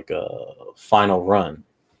Omega's like final run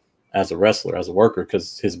as a wrestler, as a worker,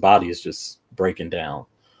 because his body is just breaking down.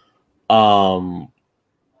 And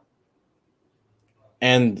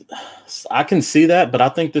I can see that, but I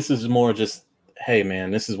think this is more just, hey man,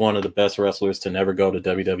 this is one of the best wrestlers to never go to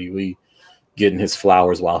WWE, getting his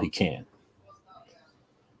flowers while he can.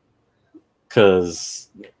 Because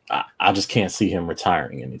I just can't see him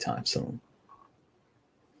retiring anytime soon.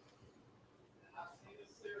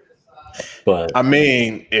 But I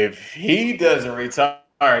mean, if he doesn't retire,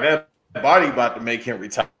 that body about to make him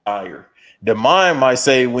retire. The mind might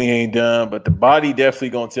say we ain't done, but the body definitely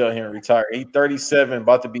gonna tell him to retire. He's 37,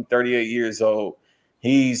 about to be 38 years old.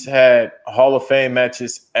 He's had Hall of Fame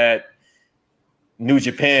matches at New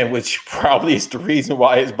Japan, which probably is the reason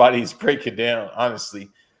why his body is breaking down. Honestly,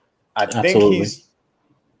 I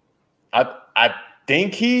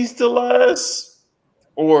think he's the last,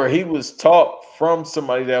 or he was taught from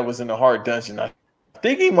somebody that was in the Hard Dungeon. I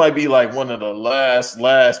think he might be like one of the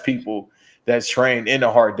last people that's trained in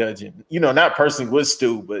the Hard Dungeon. You know, not personally with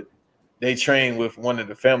Stu, but they trained with one of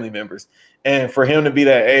the family members. And for him to be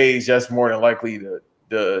that age, that's more than likely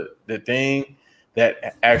the thing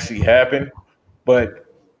that actually happened. But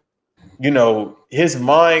you know, his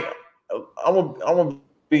mind. I'm gonna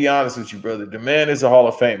be honest with you, brother. The man is a Hall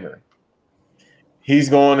of Famer. He's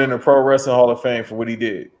going in the Pro Wrestling Hall of Fame for what he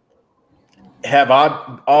did. Have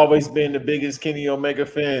I always been the biggest Kenny Omega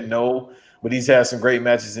fan? No, but he's had some great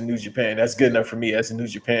matches in New Japan. That's good enough for me as a New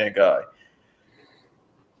Japan guy.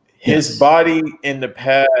 His body in the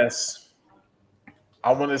past,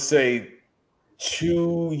 I want to say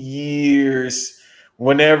 2 years,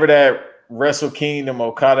 whenever that Wrestle Kingdom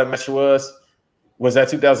Okada match was that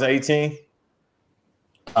 2018?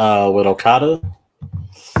 With Okada?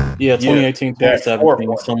 Yeah, 2018,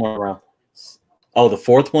 2017, somewhere around. Oh, the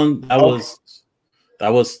fourth one? That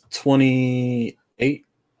was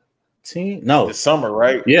 2018? No. The summer,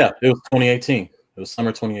 right? Yeah, it was 2018. It was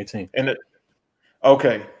summer 2018. And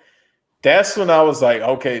that's when I was like,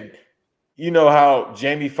 okay, you know how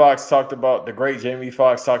Jamie Foxx talked about, the great Jamie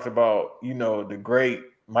Foxx talked about, you know, the great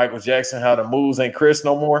Michael Jackson, how the moves ain't Chris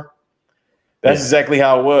no more. That's exactly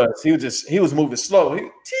how it was. He was moving slow. He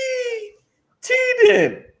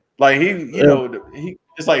did. Like he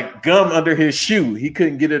it's like gum under his shoe. He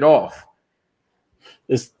couldn't get it off.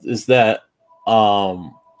 Is that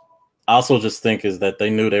I also just think is that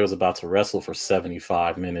they knew they was about to wrestle for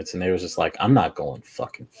 75 minutes and they was just like, I'm not going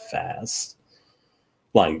fucking fast.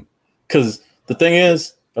 Like, because the thing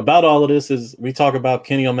is about all of this is we talk about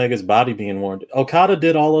Kenny Omega's body being worn. Okada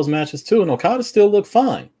did all those matches too, and Okada still looked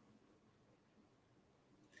fine.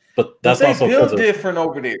 But that's they also built different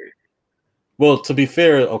over there. Well, to be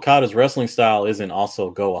fair, Okada's wrestling style isn't also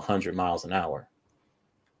go 100 miles an hour.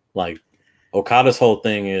 Like, Okada's whole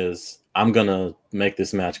thing is, I'm going to make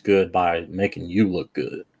this match good by making you look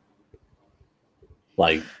good.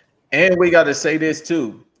 Like, and we got to say this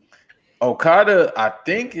too. Okada, I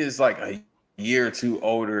think, is like a year or two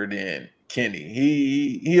older than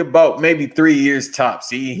Kenny. He about maybe 3 years tops.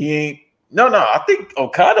 He ain't. No. I think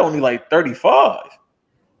Okada only like 35.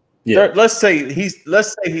 Yeah. Let's say he's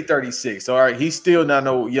 36. All right, he's still not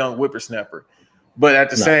no young whippersnapper. But at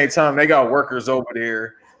the same time, they got workers over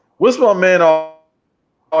there. What's my man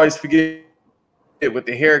always forget with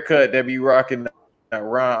the haircut that be rocking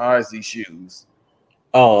Ron Isley shoes?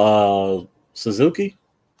 Oh, Suzuki?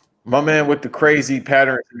 My man with the crazy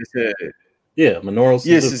patterns in his head. Yeah, Minoru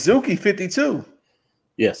Suzuki. Yeah, Suzuki 52.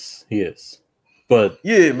 Yes, he is. But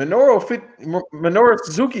yeah, Minoru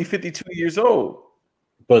Suzuki 52 years old.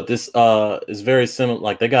 But this is very similar.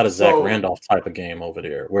 Like they got a Zach Randolph type of game over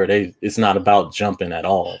there, where it's not about jumping at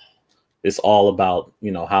all. It's all about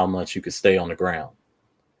how much you could stay on the ground.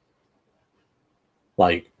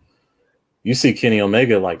 Like you see Kenny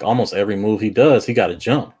Omega, like almost every move he does, he got to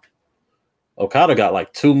jump. Okada got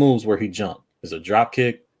like 2 moves where he jumped. It's a drop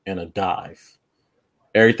kick and a dive.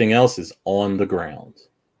 Everything else is on the ground.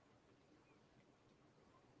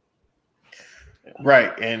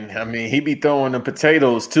 Right, and I mean he be throwing the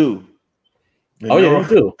potatoes too. Yeah,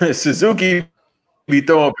 he do. Suzuki be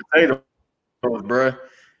throwing potatoes, bro.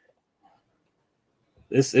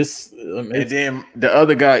 It's and then the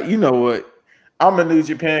other guy, you know what? I'm a New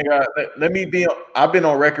Japan guy. Let me be. I've been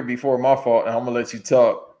on record before. My fault, and I'm gonna let you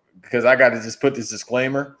talk because I got to just put this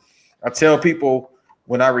disclaimer. I tell people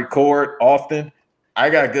when I record often, I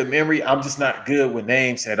got a good memory. I'm just not good with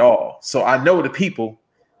names at all. So I know the people.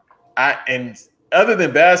 And other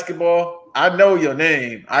than basketball, I know your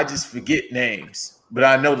name. I just forget names. But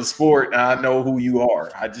I know the sport and I know who you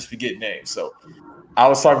are. I just forget names. So I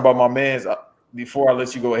was talking about my man's before I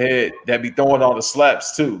let you go ahead that be throwing all the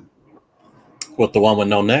slaps too. What, the one with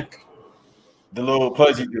no neck? The little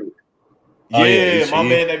pudgy dude. Oh, yeah, my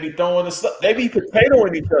man that be throwing the slap. They be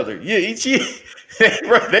potatoing each other. Yeah,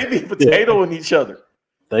 they be potatoing each other.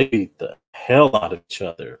 They beat the hell out of each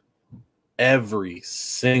other every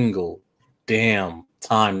single damn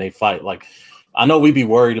time they fight. Like, I know we be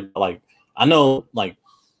worried about, like, I know, like,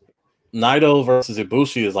 Naito versus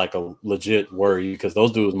Ibushi is like a legit worry because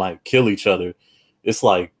those dudes might kill each other. It's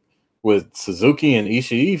like with Suzuki and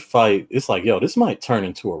Ishii fight, it's like, yo, this might turn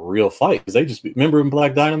into a real fight because they just remember in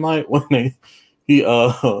Black Dynamite when he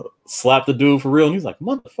slapped the dude for real and he's like,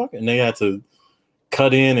 motherfucker, and they had to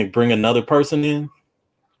cut in and bring another person in.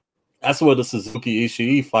 That's what the Suzuki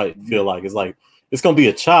Ishii fight feel like. It's like it's gonna be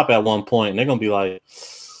a chop at one point, and they're gonna be like,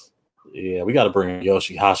 yeah, we got to bring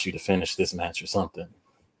Yoshihashi to finish this match or something.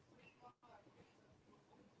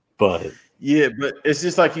 But yeah, but it's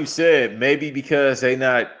just like you said, maybe because they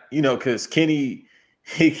not, because Kenny,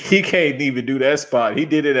 he can't even do that spot. He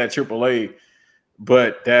did it at AAA,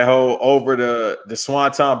 but that whole over the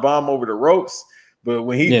Swanton bomb over the ropes. But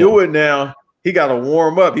when he do it now, he got to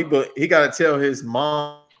warm up. He got to tell his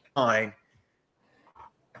mind. I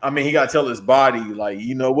mean, he got to tell his body, like,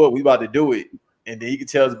 you know what, we about to do it. And then he can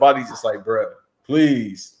tell his body just like, bro,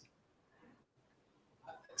 please.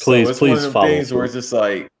 Please, so it's please one of them follow things through. where it's just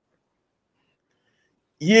like,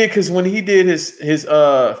 yeah, because when he did his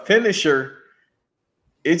finisher,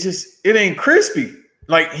 it ain't crispy.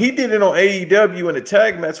 Like he did it on AEW in a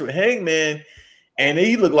tag match with Hangman, and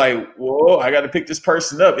he looked like, whoa, I got to pick this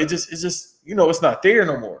person up. It's just it's not there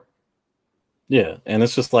no more. Yeah, and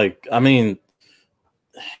it's just like, I mean,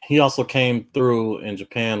 he also came through in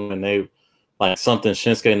Japan when they, like, something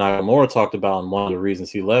Shinsuke Nakamura talked about, and one of the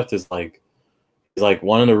reasons he left is like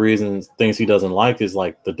one of the things he doesn't like is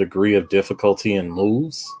like the degree of difficulty in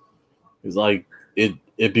moves. It's like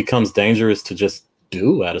it becomes dangerous to just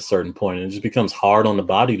do at a certain point, and it just becomes hard on the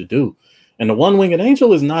body to do. And the one-winged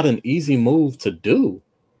angel is not an easy move to do.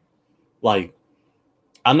 Like,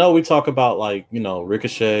 I know we talk about, like,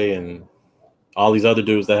 Ricochet and all these other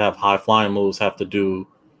dudes that have high flying moves have to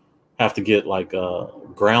get like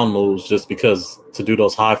ground moves just because to do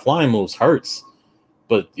those high flying moves hurts.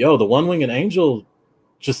 But yo, the one-winged angel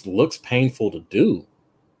just looks painful to do.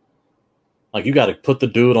 Like, you got to put the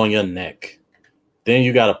dude on your neck, then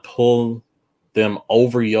you got to pull them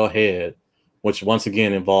over your head, which once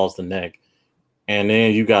again involves the neck, and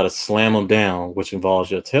then you got to slam them down, which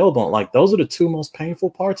involves your tailbone. Like, those are the two most painful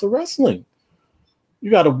parts of wrestling. You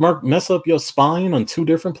got to mess up your spine on 2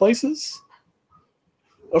 different places.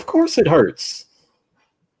 Of course it hurts.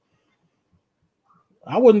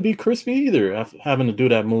 I wouldn't be crispy either after having to do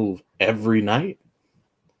that move every night.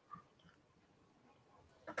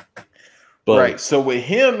 But, right. So with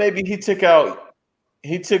him, maybe he took off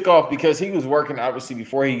because he was working obviously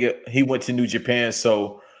before he went to New Japan.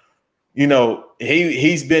 So,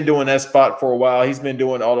 he's been doing that spot for a while. He's been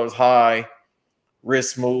doing all those high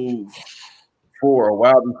risk moves for a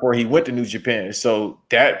while before he went to New Japan. So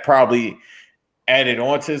that probably added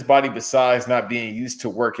on to his body besides not being used to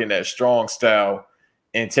working that strong style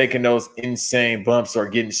and taking those insane bumps or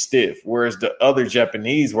getting stiff. Whereas the other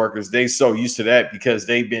Japanese workers, they so used to that because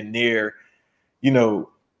they've been there, you know,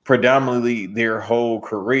 predominantly their whole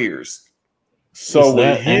careers. So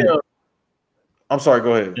with him, I'm sorry,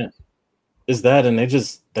 go ahead. Yeah. Is that, and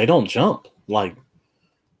they don't jump. Like,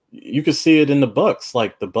 you could see it in the Bucks.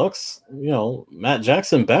 Like the Bucks, you know, Matt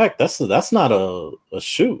Jackson back, that's not a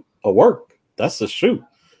shoot, a work. That's a shoot.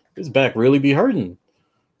 His back really be hurting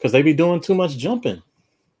because they be doing too much jumping.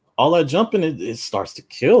 All that jumping, it starts to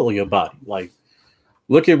kill your body. Like,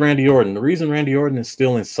 look at Randy Orton. The reason Randy Orton is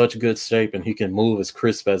still in such good shape and he can move as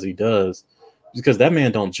crisp as he does is because that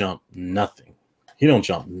man don't jump nothing. He don't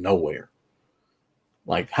jump nowhere.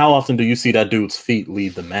 Like, how often do you see that dude's feet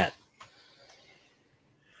leave the mat?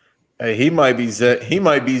 Hey, he might be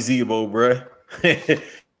Zebo, bro.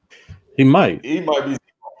 He might. He might be.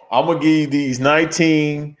 I'm gonna give you these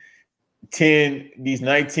 19-10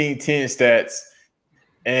 stats,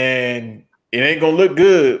 and it ain't gonna look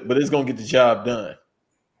good, but it's gonna get the job done.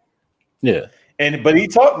 Yeah. But he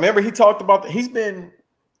talked about that. He's been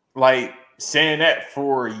like saying that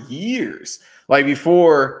for years. Like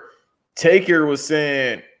before Taker was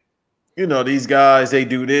saying, you know, these guys, they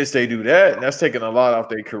do this, they do that, and that's taking a lot off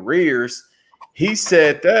their careers. He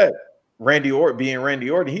said that Randy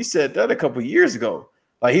Orton, he said that a couple years ago.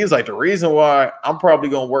 Like, he was like, the reason why I'm probably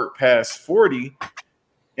going to work past 40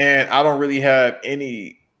 and I don't really have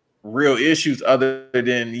any real issues other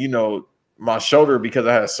than, you know, my shoulder, because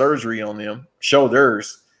I had surgery on them,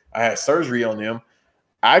 I had surgery on them.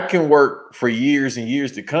 I can work for years and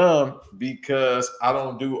years to come because I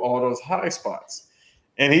don't do all those high spots.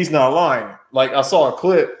 And he's not lying. Like, I saw a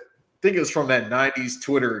clip, I think it was from that 90s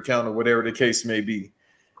Twitter account or whatever the case may be,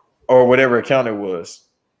 or whatever account it was.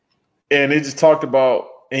 And it just talked about,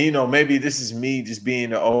 and you know, maybe this is me just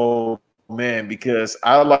being an old man because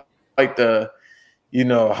I like the, you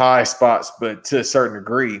know, high spots, but to a certain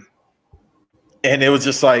degree. And it was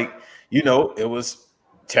just like, you know, it was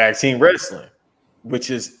tag team wrestling, which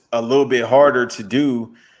is a little bit harder to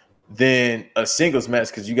do than a singles match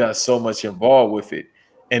because you got so much involved with it.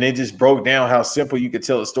 And it just broke down how simple you could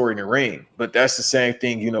tell a story in the ring. But that's the same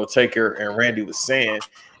thing, you know, Taker and Randy was saying.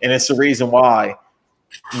 And it's the reason why,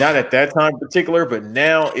 not at that time in particular, but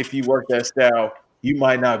now if you work that style, you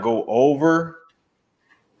might not go over.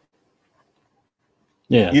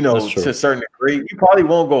 Yeah, you know, to a certain degree. You probably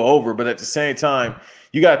won't go over, but at the same time,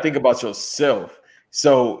 you got to think about yourself.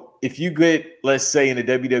 So if you get, let's say, in the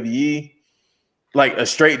WWE, like a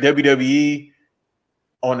straight WWE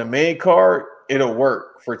on the main card, it'll work.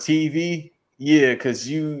 For TV, yeah, because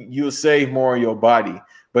you'll save more on your body.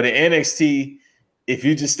 But in NXT, if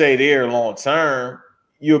you just stay there long term,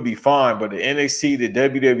 you'll be fine. But the NXT to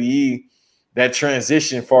WWE, that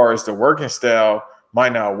transition as far as the working style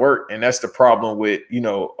might not work. And that's the problem with, you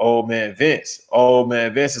know, old man Vince. Old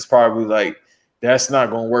man Vince is probably like, that's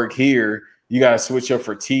not going to work here. You got to switch up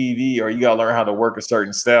for TV, or you got to learn how to work a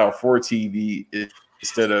certain style for TV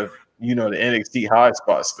instead of, you know, the NXT high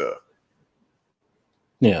spot stuff.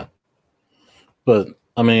 Yeah. But,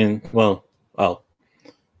 I mean, well,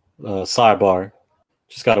 sidebar.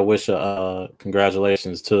 Just got to wish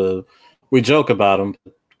congratulations to, we joke about them,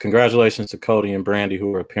 congratulations to Cody and Brandy,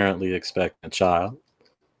 who are apparently expecting a child.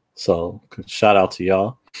 So shout out to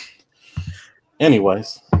y'all.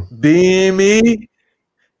 Anyways. Being me,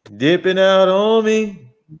 dipping out on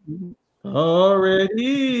me,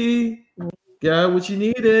 already got what you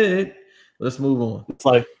needed. Let's move on.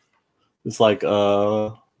 It's like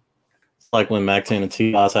when Mac 10 and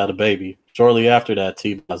T-Boz had a baby. Shortly after that,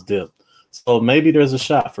 T-Boz dipped. So maybe there's a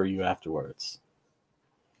shot for you afterwards.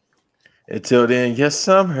 Until then, yes,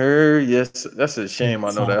 I'm her. Yes, that's a shame.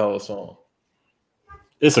 I know that whole song.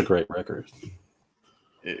 It's a great record.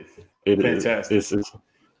 Fantastic.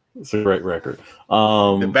 It's a great record.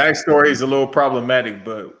 The backstory is a little problematic,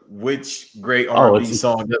 but which great R&B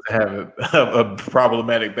song doesn't have a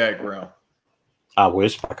problematic background? I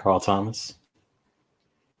Wish by Carl Thomas.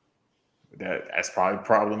 That's probably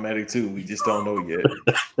problematic too. We just don't know yet.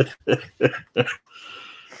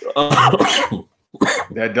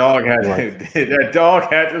 That dog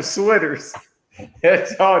had the sweaters. That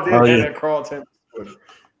dog did have that Carl Thomas sweater.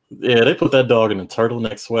 Yeah, they put that dog in a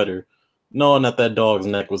turtleneck sweater, knowing that dog's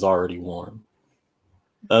neck was already warm.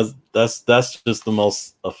 That's just the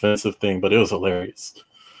most offensive thing, but it was hilarious.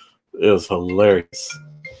 It was hilarious.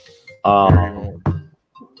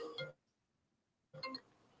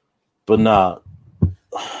 But nah,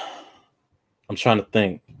 I'm trying to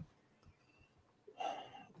think.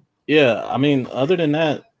 Yeah, I mean, other than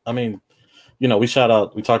that, I mean, we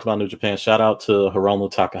talked about New Japan. Shout out to Hiromu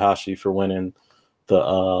Takahashi for winning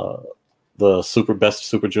the best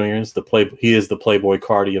Super Juniors. He is the Playboy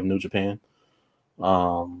Cardi of New Japan.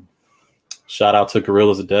 Shout out to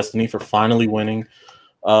Gorillas of Destiny for finally winning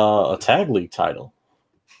a tag league title.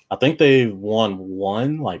 I think they won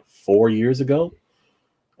one like 4 years ago,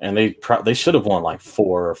 and they should have won like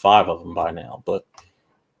 4 or 5 of them by now, but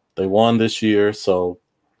they won this year, so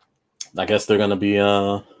I guess they're going to be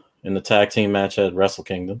in the tag team match at Wrestle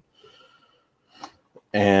Kingdom.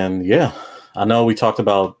 And yeah, I know we talked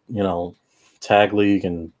about, tag league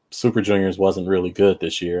and Super Juniors wasn't really good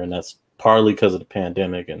this year, and that's partly because of the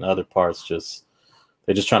pandemic, and other parts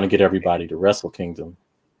they're just trying to get everybody to Wrestle Kingdom.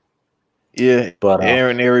 Yeah, but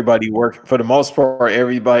everybody working for the most part.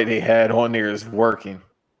 Everybody they had on there is working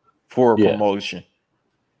for a promotion.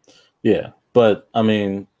 Yeah, but I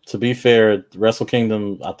mean, to be fair, Wrestle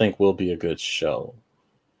Kingdom I think will be a good show,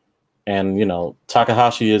 and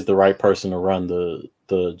Takahashi is the right person to run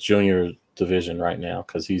the junior division right now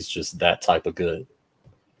because he's just that type of good.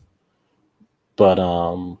 But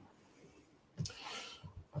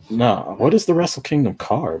no, what is the Wrestle Kingdom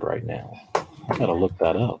card right now? I gotta look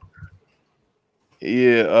that up.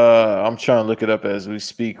 Yeah, I'm trying to look it up as we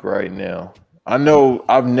speak right now. I know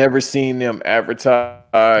I've never seen them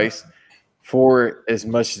advertise for it as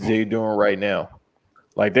much as they're doing right now.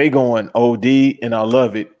 Like they going OD, and I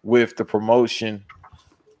love it with the promotion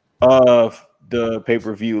of the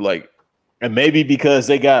pay-per-view. Like, and maybe because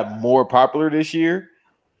they got more popular this year,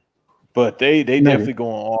 but they definitely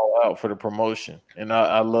going all out for the promotion, and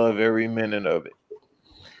I love every minute of it.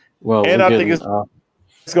 Well, and I think it's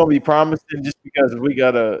going to be promising just because we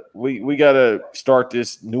gotta start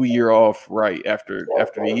this new year off right after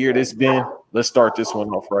the year that's been. Let's start this one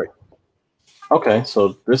off right. Okay,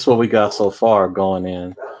 so this is what we got so far going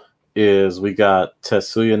in. Is we got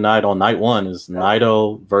Tetsuya Naito. Night one is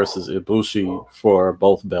Naito versus Ibushi for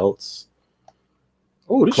both belts.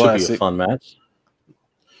 Oh, this should be a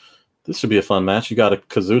fun match. You got a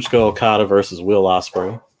Kazuchika Okada versus Will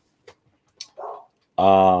Ospreay.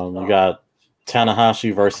 You got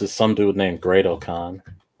Tanahashi versus some dude named Great-O-Khan.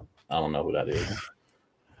 I don't know who that is.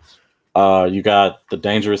 You got the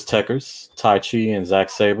Dangerous Tekkers, Tai Chi and Zack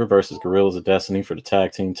Sabre versus Gorillas of Destiny for the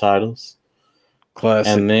tag team titles.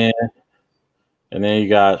 Classic. And then you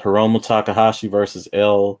got Hiromu Takahashi versus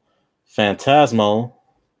El Phantasmo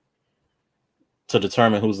to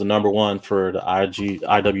determine who's the number one for the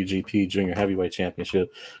IWGP Junior Heavyweight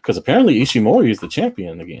Championship. Because apparently Ishimori is the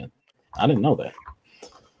champion again. I didn't know that.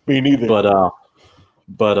 Me neither.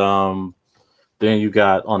 But then you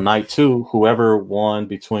got on night 2, whoever won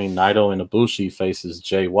between Naito and Ibushi faces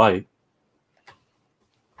Jay White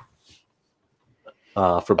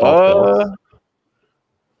for both belts.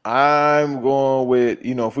 I'm going with,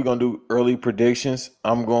 if we're going to do early predictions,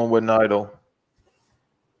 I'm going with Naito.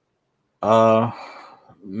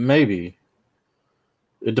 Maybe.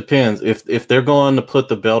 It depends. If they're going to put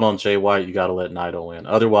the belt on Jay White, you got to let Naito win.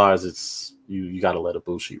 Otherwise, it's you got to let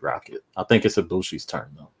Ibushi rock it. I think it's Ibushi's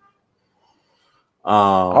turn, though.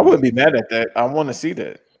 I wouldn't be mad at that. I want to see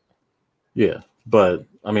that. Yeah, but,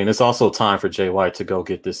 I mean, it's also time for Jay White to go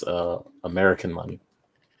get this American money.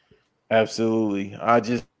 Absolutely.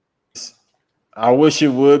 I wish it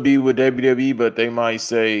would be with WWE, but they might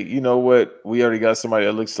say, you know what? We already got somebody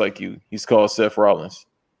that looks like you. He's called Seth Rollins.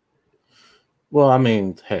 Well, I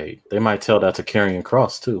mean, hey, they might tell that to Karrion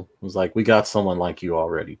Kross, too. It was like, we got someone like you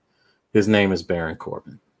already. His name is Baron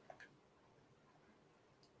Corbin.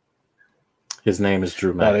 His name is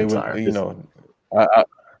Drew McIntyre.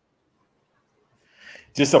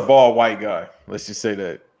 Just a bald white guy. Let's just say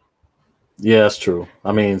that. Yeah, that's true.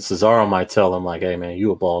 I mean, Cesaro might tell him, like, hey, man,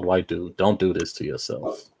 you a bald white dude. Don't do this to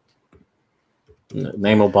yourself.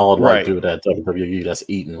 Name a bald white dude at WWE that's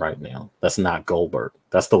eating right now. That's not Goldberg.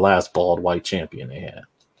 That's the last bald white champion they had.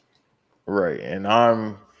 Right. And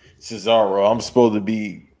I'm Cesaro. I'm supposed to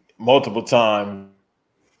be multiple time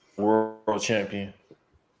world champion.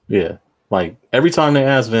 Yeah. Like, every time they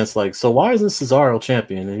ask Vince, like, so why isn't Cesaro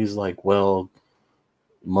champion? And he's like, well,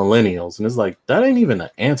 millennials. And it's like, that ain't even an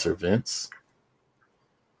answer, Vince.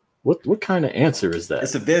 What kind of answer is that?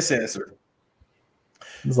 It's a Vince answer.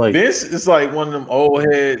 It's like Vince is like one of them old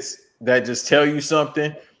heads that just tell you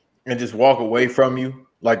something and just walk away from you.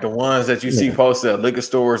 Like the ones that you see posted at liquor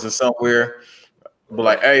stores or somewhere. But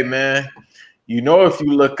like, hey man, if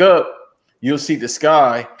you look up, you'll see the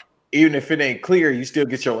sky. Even if it ain't clear, you still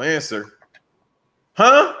get your answer.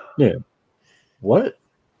 Huh? Yeah. What?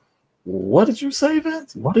 What did you say,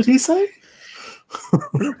 Vince? What did he say?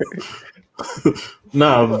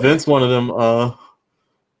 Nah, Vince one of them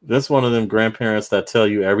That's one of them grandparents that tell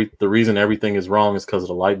you the reason everything is wrong is because of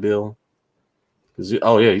the light bill. Because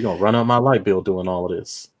oh yeah, you're gonna run up my light bill doing all of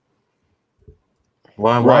this.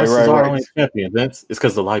 Why is Cesaro only champion, Vince? It's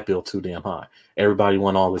because the light bill too damn high. Everybody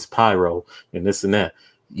want all this pyro and this and that.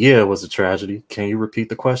 Yeah, it was a tragedy. Can you repeat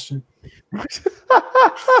the question?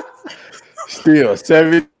 Still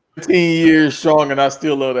 17 years strong, and I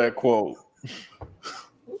still love that quote.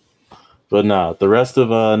 But nah, the rest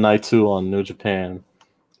of night 2 on New Japan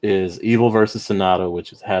is Evil versus Sonata, which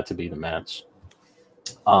has had to be the match.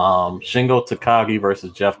 Shingo Takagi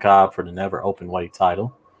versus Jeff Cobb for the never open weight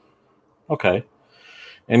title. Okay.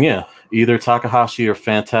 And yeah, either Takahashi or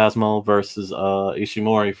Phantasmo versus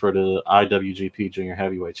Ishimori for the IWGP Junior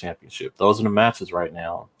Heavyweight Championship. Those are the matches right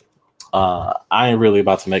now. I ain't really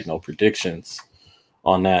about to make no predictions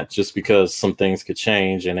on that just because some things could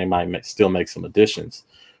change and they might still make some additions.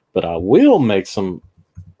 But I will make some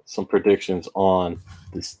predictions on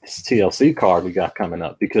this TLC card we got coming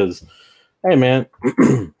up because, hey, man,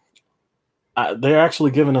 they're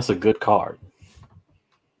actually giving us a good card.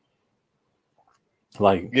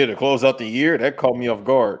 Like, yeah, to close out the year, that caught me off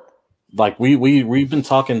guard. Like we've been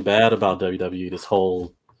talking bad about WWE this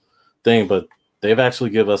whole thing, but they've actually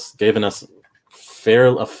given us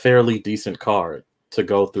a fairly decent card to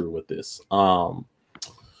go through with this.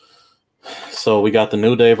 So we got the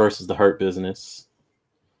New Day versus the Hurt Business.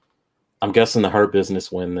 I'm guessing the Hurt Business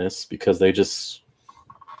win this because they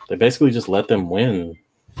basically just let them win,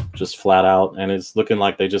 just flat out, and it's looking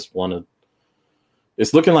like they just want to.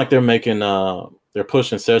 It's looking like they're making they're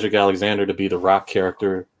pushing Cedric Alexander to be the Rock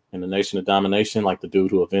character in the Nation of Domination, like the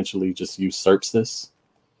dude who eventually just usurps this.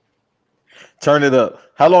 Turn it up.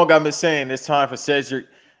 How long I've been saying it's time for Cedric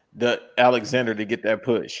the Alexander to get that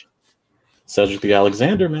push? Cedric the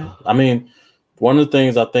Alexander, man. I mean, one of the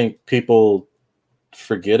things I think people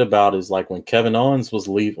forget about is like when Kevin Owens was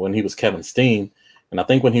when he was Kevin Steen, and I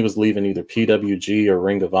think when he was leaving either PWG or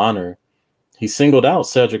Ring of Honor, he singled out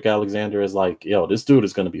Cedric Alexander as like, yo, this dude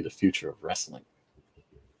is going to be the future of wrestling.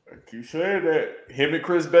 I keep saying that. Him and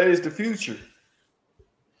Chris Bay is the future.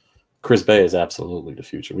 Chris Bay is absolutely the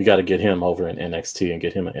future. We got to get him over in NXT and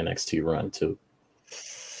get him an NXT run too.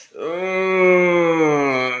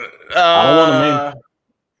 I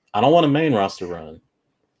don't want a main roster run.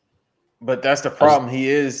 But that's the problem. He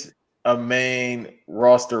is a main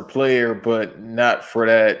roster player, but not for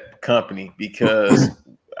that company because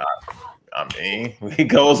I mean, it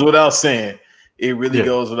goes without saying. It really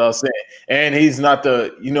goes without saying. And he's not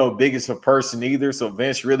the, biggest of person either. So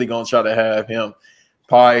Vince really gonna try to have him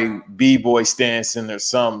probably B-boy stancing or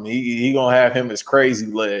something. He gonna have him as crazy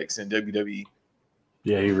legs in WWE.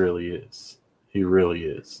 Yeah, he really is. He really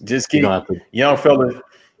is. Just keep young fella,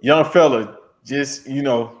 just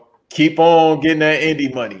keep on getting that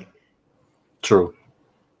indie money. True.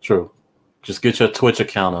 Just get your Twitch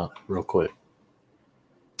account up real quick.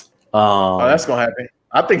 That's gonna happen.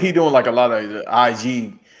 I think he's doing like a lot of the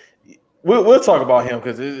IG. We'll talk about him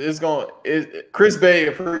because Chris Bay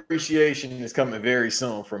appreciation is coming very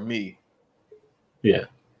soon from me. Yeah,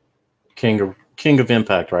 king of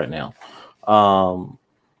Impact right now.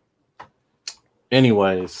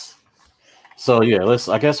 Anyways, so yeah,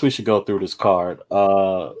 I guess we should go through this card.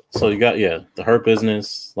 So you got the Hurt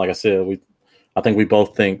Business. Like I said, I think we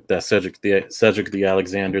both think that Cedric the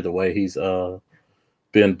Alexander, the way he's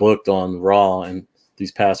been booked on Raw and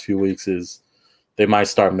these past few weeks, is they might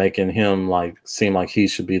start making him seem like he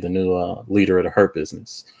should be the new leader of the Hurt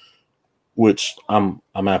Business, which I'm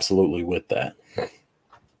absolutely with that.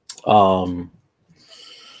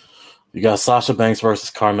 You got Sasha Banks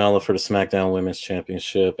versus Carmella for the SmackDown Women's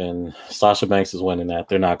Championship, and Sasha Banks is winning that.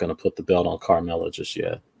 They're not going to put the belt on Carmella just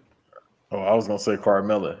yet. Oh, I was going to say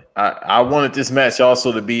Carmella. I wanted this match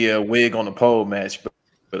also to be a wig on the pole match,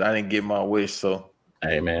 but I didn't get my wish, so.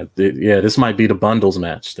 Hey, man. This might be the bundles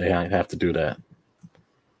match. They have to do that.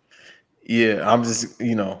 Yeah, I'm just,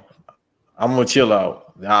 I'm going to chill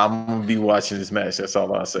out. I'm going to be watching this match. That's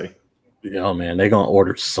all I say. Yo, man, they're going to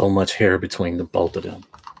order so much hair between the both of them.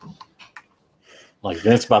 Like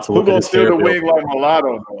Vince about to look at his hair. Who gonna steal the wig like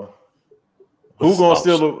Mulatto though? Who gonna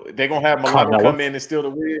steal the? They gonna have Mulatto come in and steal the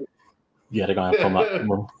wig? Yeah, they're gonna have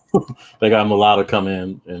they got Mulatto come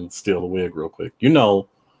in and steal the wig real quick.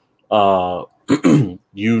 Carmella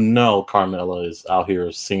is out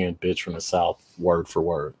here singing "Bitch from the South" word for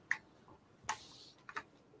word.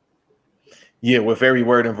 Yeah, with every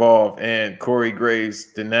word involved, and Corey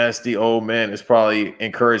Graves, the nasty old man, has probably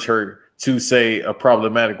encouraged her to say a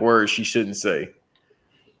problematic word she shouldn't say.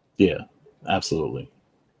 Yeah, absolutely.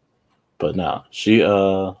 But nah, she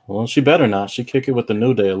better not. She kick it with the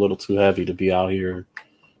New Day a little too heavy to be out here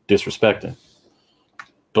disrespecting.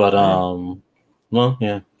 But well,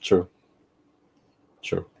 yeah, true.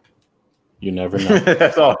 You never know.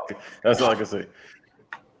 That's all I can say.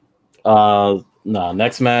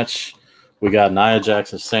 Next match, we got Nia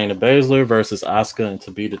Jax and Shayna Baszler versus Asuka and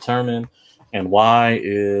To Be Determined. And why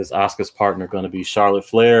is Asuka's partner going to be Charlotte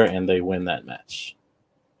Flair, and they win that match?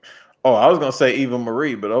 Oh, I was gonna say Eva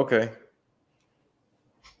Marie, but okay.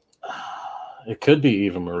 It could be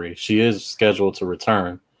Eva Marie. She is scheduled to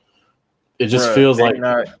return. It just feels like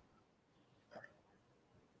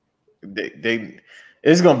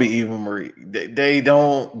it's gonna be Eva Marie. They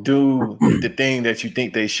don't do the thing that you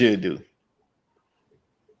think they should do.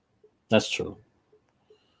 That's true.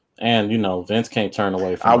 And Vince can't turn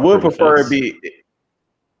away from. I would prefer it be.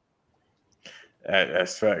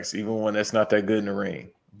 That's facts. Even when that's not that good in the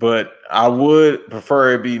ring, but I would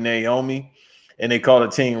prefer it be Naomi, and they call the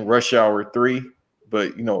team Rush Hour 3,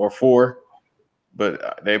 but or 4,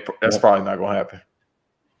 but that's probably not gonna happen.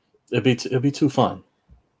 It'd be too fun.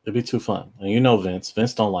 It'd be too fun, and Vince.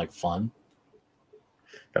 Vince don't like fun.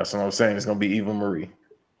 That's what I'm saying. It's gonna be Eva Marie.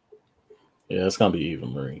 Yeah, it's gonna be Eva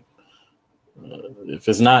Marie. If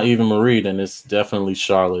it's not Eva Marie, then it's definitely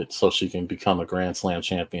Charlotte, so she can become a Grand Slam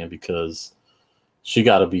champion, because she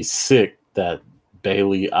got to be sick that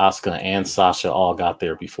Bayley, Asuka, and Sasha all got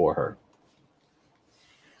there before her.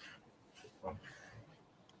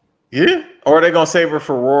 Yeah, or are they gonna save her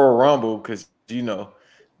for Royal Rumble? Because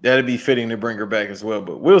that'd be fitting to bring her back as well.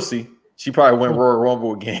 But we'll see. She probably win Royal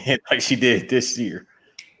Rumble again, like she did this year.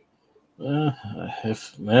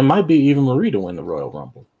 It might be Eva Marie to win the Royal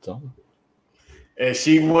Rumble. So. And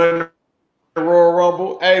she win the Royal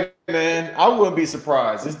Rumble. Hey man, I wouldn't be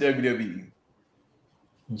surprised. It's WWE.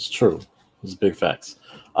 It's true. It's big facts.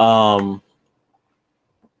 But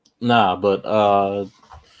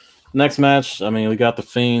next match, we got The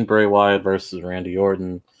Fiend, Bray Wyatt versus Randy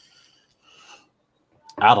Orton.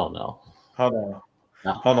 I don't know. Hold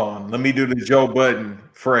on. Let me do the Joe Budden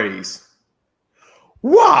phrase.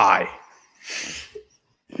 Why?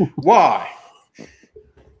 Why?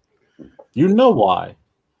 You know why.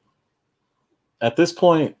 At this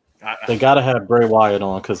point, they got to have Bray Wyatt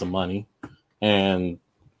on because of money. And,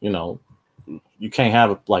 you can't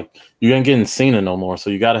have you ain't getting Cena no more. So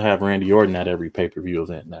you got to have Randy Orton at every pay-per-view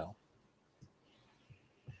event now.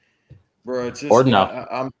 Bro,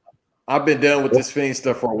 I've been done with this Fiend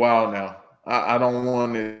stuff for a while now. I don't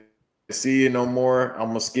want to see it no more. I'm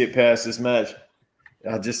going to skip past this match.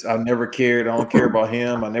 I never cared. I don't care about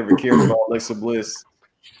him. I never cared about Alexa Bliss.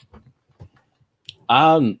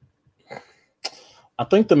 I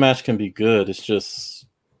think the match can be good. It's just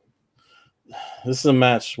this is a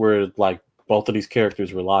match where both of these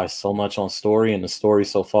characters rely so much on story, and the story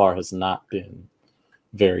so far has not been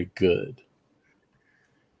very good.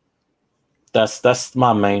 That's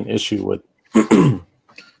my main issue with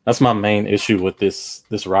that's my main issue with this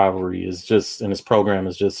rivalry is just, and this program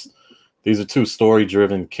is just, these are two story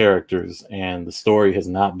driven characters, and the story has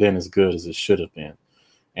not been as good as it should have been.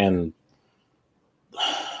 And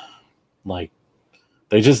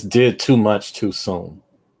they just did too much too soon.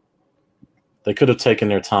 They could have taken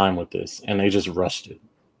their time with this, and they just rushed it.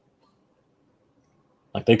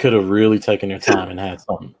 They could have really taken their time and had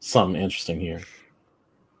something interesting here.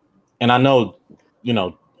 And I know,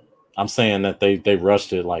 I'm saying that they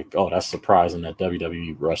rushed it oh, that's surprising that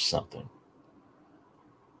WWE rushed something.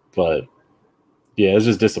 But yeah, it's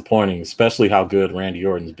just disappointing, especially how good Randy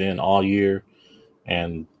Orton's been all year.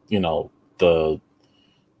 And,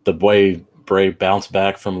 the way Bray bounced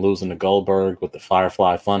back from losing to Goldberg with the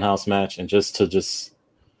Firefly Funhouse match, and it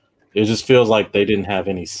just feels like they didn't have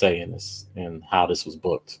any say in this and how this was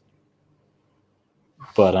booked.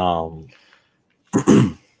 But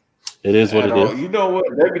it is what it is. You know what?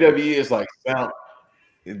 WWE is sound.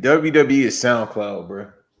 WWE is SoundCloud,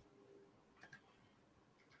 bro.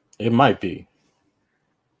 It might be.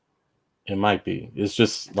 It's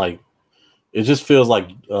just it just feels like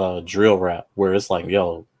drill rap, where it's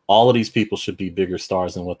yo, all of these people should be bigger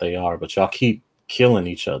stars than what they are, but y'all keep killing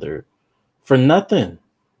each other for nothing.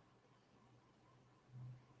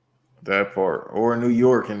 That part. Or New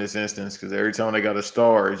York in this instance, because every time they got a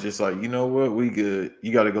star, it's just you know what? We good.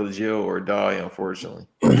 You got to go to jail or die, unfortunately.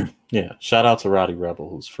 Yeah. Shout out to Roddy Rebel,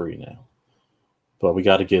 who's free now. But we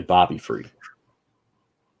got to get Bobby free.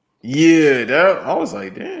 Yeah, I was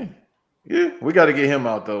damn. Yeah, we got to get him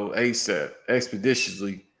out, though, ASAP,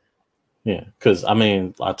 expeditiously. Yeah, because,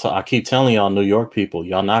 I keep telling y'all, New York people,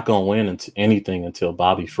 y'all not going to win anything until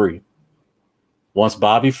Bobby free. Once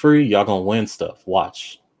Bobby free, y'all going to win stuff.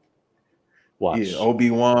 Watch. Yeah,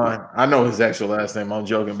 Obi-Wan. I know his actual last name. I'm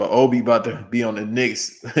joking, but Obi about to be on the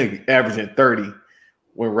Knicks, averaging 30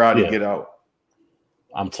 when Roddy get out.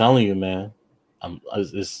 I'm telling you, man.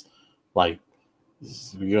 It's like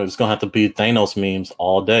it's gonna have to be Thanos memes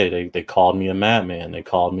all day. They called me a madman.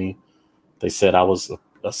 They said I was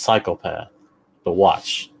a psychopath. But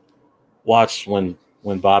watch when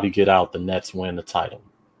Bobby get out, the Nets win the title.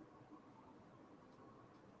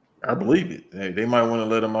 I believe it. They might want to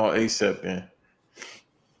let him out ASAP then.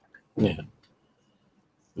 Yeah.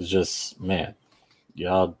 It's just, man,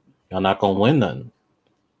 y'all not gonna win nothing.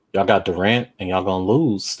 Y'all got Durant and y'all gonna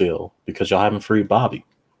lose still because y'all haven't freed Bobby.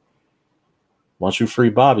 Once you free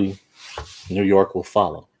Bobby, New York will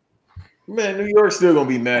follow. Man, New York's still gonna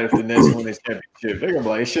be mad if the Nets win this championship. They're gonna be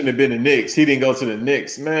like, it shouldn't have been the Knicks. He didn't go to the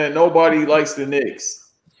Knicks. Man, nobody likes the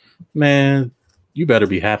Knicks. Man, you better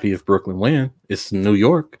be happy if Brooklyn win. It's New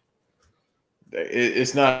York.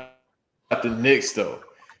 It's not the Knicks though.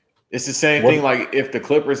 It's the same thing. Like if the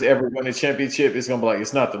Clippers ever win a championship, it's gonna be like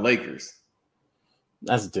it's not the Lakers.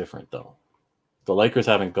 That's different though. The Lakers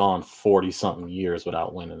haven't gone 40-something years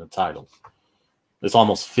without winning a title. It's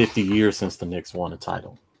almost 50 years since the Knicks won a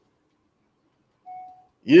title.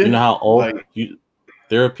 Yeah, you know how old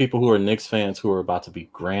there are people who are Knicks fans who are about to be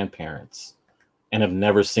grandparents and have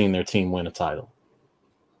never seen their team win a title.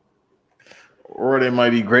 Or they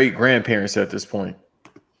might be great grandparents at this point.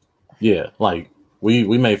 Yeah, like we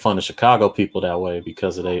made fun of Chicago people that way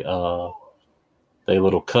because of they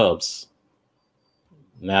little Cubs.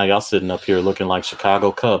 Now y'all sitting up here looking like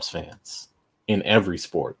Chicago Cubs fans in every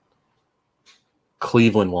sport.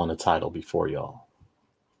 Cleveland won a title before y'all.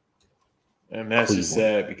 And that's just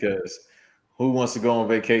sad because who wants to go on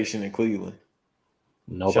vacation in Cleveland?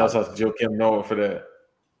 Nobody. Shouts out to Joakim Noah for that.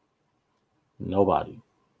 Nobody.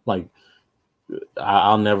 Like,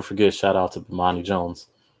 I'll never forget, shout out to Bomani Jones.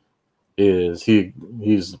 He's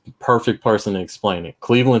the perfect person to explain it.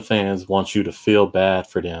 Cleveland fans want you to feel bad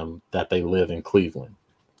for them that they live in Cleveland.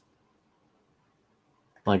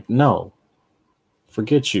 Like, no.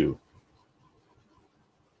 Forget you.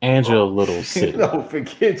 And your little city. No,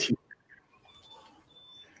 forget you.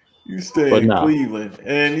 You stay in Cleveland.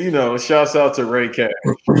 And, shouts out to Ray Cash.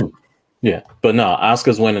 Yeah, but no,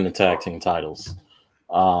 Asuka's winning the tag team titles.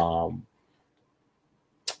 And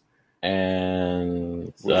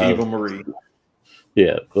Eva Marie.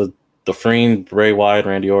 Yeah, the Fiend, Bray Wyatt,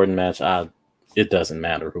 Randy Orton match, it doesn't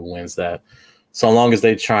matter who wins that. So long as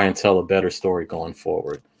they try and tell a better story going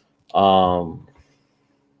forward. Yeah,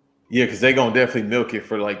 because they're going to definitely milk it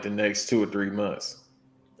for like the next 2 or 3 months.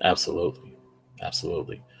 Absolutely.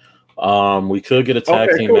 We could get a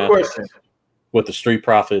tag team match with the Street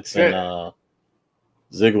Profits and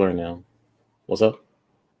Ziggler and them. What's up?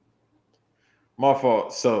 My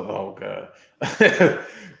fault. So, oh God.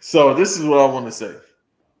 So this is what I want to say.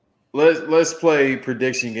 Let's play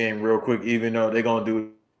prediction game real quick, even though they're gonna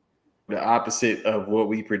do the opposite of what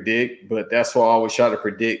we predict. But that's why I always try to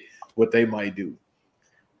predict what they might do.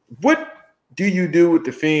 What do you do with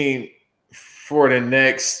the Fiend for the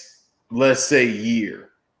next, let's say, year?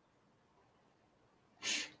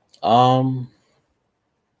 I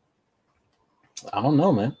don't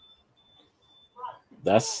know, man.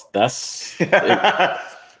 That's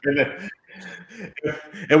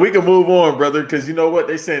and we can move on, brother, because you know what?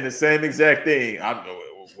 They're saying the same exact thing. I don't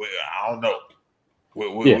know.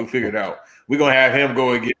 We'll figure it out. We're gonna have him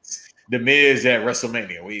go against The Miz at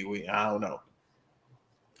WrestleMania. I don't know.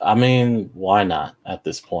 I mean, why not at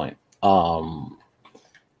this point?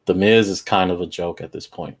 The Miz is kind of a joke at this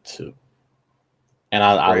point too. And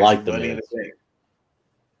I like the Miz.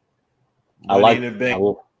 I like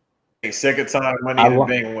second time Money in the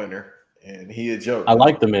Bank winner, and he a joke. I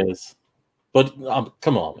like the Miz, but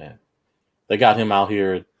come on, man. They got him out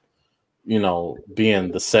here,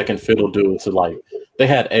 being the second fiddle dude to like. They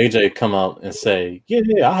had AJ come out and say,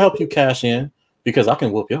 "Yeah, I'll help you cash in because I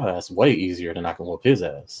can whoop your ass way easier than I can whoop his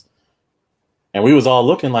ass." And we was all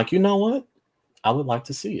looking like, you know what? I would like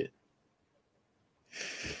to see it.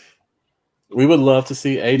 We would love to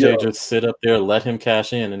see AJ just sit up there, let him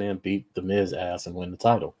cash in, and then beat the Miz ass and win the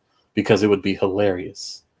title because it would be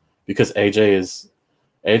hilarious. Because AJ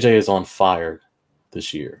is on fire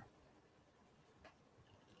this year.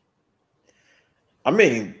 I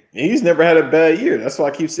mean, he's never had a bad year. That's why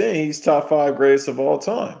I keep saying he's top 5 greatest of all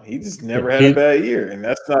time. He just never had a bad year, and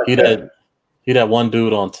that's not bad. He that one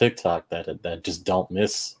dude on TikTok that just don't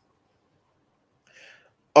miss.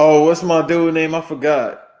 Oh, what's my dude name? I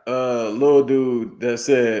forgot. Little dude that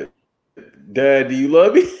said, "Dad, do you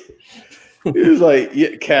love me?" He was like,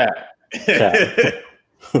 "Yeah, Cap."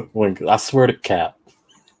 I swear to Cap.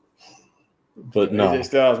 But no. AJ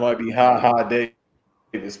Styles might be ha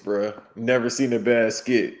Davis, bro. Never seen a bad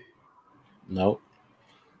skit. Nope.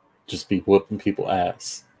 Just be whooping people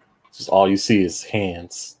ass. Just all you see is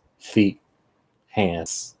hands, feet,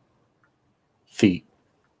 hands, feet.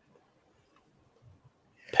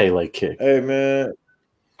 Pele kick. Hey man,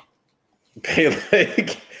 Pele.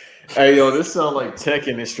 Hey yo, this sounds like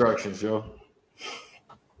Tekken instructions, yo.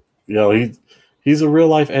 Yo, he's a real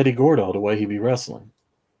life Eddie Gordo the way he be wrestling.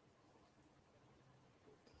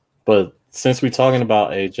 But since we're talking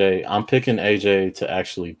about AJ, I'm picking AJ to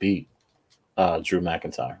actually beat Drew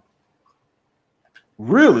McIntyre.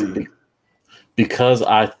 Really? Because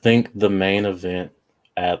I think the main event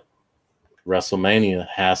at WrestleMania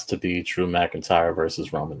has to be Drew McIntyre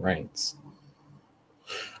versus Roman Reigns.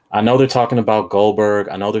 I know they're talking about Goldberg.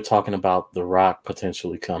 I know they're talking about The Rock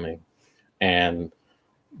potentially coming. And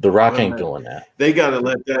The Rock ain't doing that. They gotta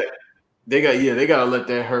let that. They gotta let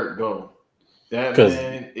that hurt go. That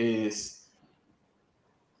man is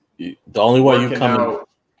the only way you come out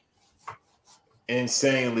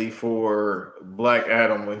insanely for Black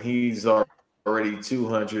Adam when he's already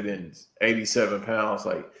 287 pounds.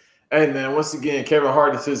 Like, hey man, once again, Kevin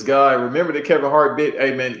Hart is his guy. Remember the Kevin Hart bit?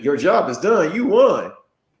 Hey man, your job is done. You won.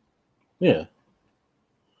 Yeah.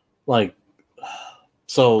 Like,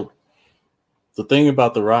 so the thing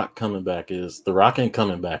about The Rock coming back is The Rock ain't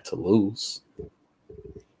coming back to lose.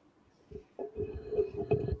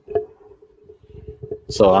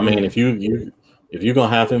 So I mean, if you're gonna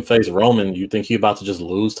have him face Roman, you think he about to just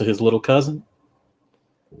lose to his little cousin?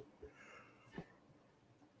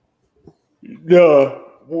 No.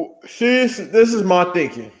 Well, see, this is my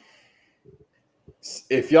thinking.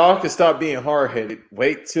 If y'all can stop being hard-headed,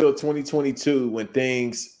 wait till 2022 when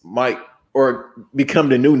things might or become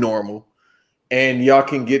the new normal, and y'all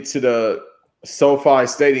can get to the SoFi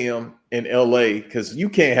Stadium in LA, because you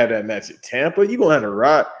can't have that match at Tampa. You're gonna have The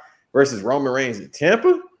Rock versus Roman Reigns in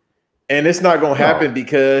Tampa, and it's not gonna happen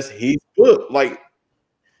because he's booked. Like,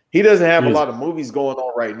 he doesn't have a lot of movies going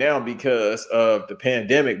on right now because of the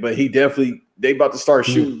pandemic, but they about to start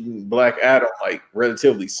shooting Black Adam like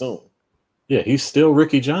relatively soon. Yeah, he's still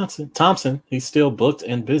Ricky Thompson. He's still booked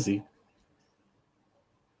and busy.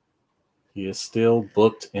 He is still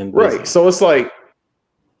booked and busy. Right. So it's like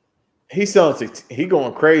he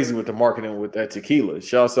going crazy with the marketing with that tequila.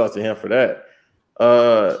 Shouts out to him for that.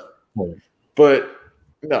 But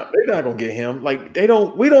no, they're not gonna get him. Like, we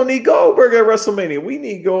don't need Goldberg at WrestleMania. We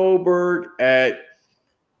need Goldberg at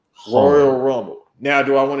Royal Rumble. Now,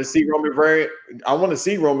 do I want to see Roman Reigns? I want to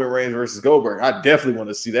see Roman Reigns versus Goldberg. I definitely want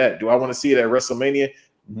to see that. Do I want to see it at WrestleMania?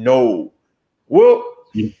 No. Well,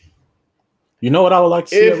 you know what I would like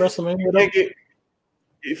to see at WrestleMania?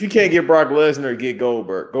 If you can't get Brock Lesnar, get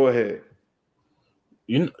Goldberg. Go ahead.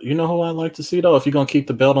 You know who I'd like to see, though, if you're going to keep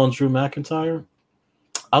the belt on Drew McIntyre?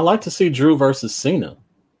 I'd like to see Drew versus Cena.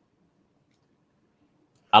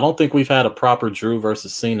 I don't think we've had a proper Drew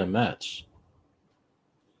versus Cena match.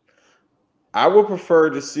 I would prefer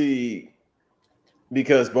to see,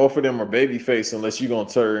 because both of them are babyface, unless you're going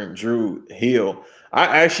to turn Drew heel. I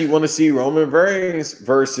actually want to see Roman Reigns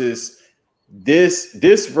versus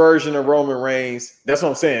this version of Roman Reigns. That's what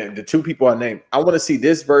I'm saying. The two people I named. I want to see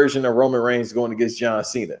this version of Roman Reigns going against John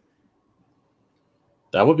Cena.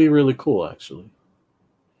 That would be really cool, actually.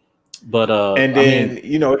 But and then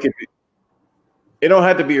it don't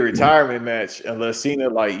have to be a retirement match unless Cena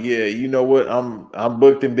you know what, I'm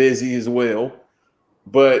booked and busy as well.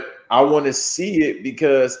 But I want to see it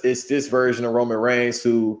because it's this version of Roman Reigns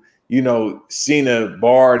who, Cena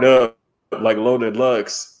barred up like Loaded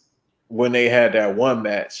Lux when they had that one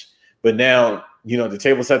match. But now, the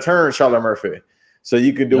tables have turned, Charlotte Murphy. So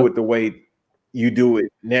you can do it the way you do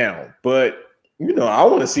it now. But, I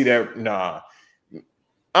want to see that. Nah.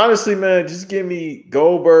 Honestly, man, just give me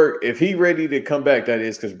Goldberg. If he ready to come back, that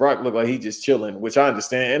is, because Brock looked like he just chilling, which I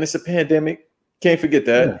understand. And it's a pandemic. Can't forget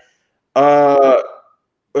that. Yeah.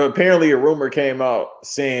 Apparently a rumor came out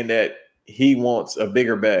saying that he wants a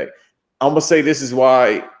bigger bag. I'm going to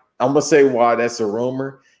say why that's a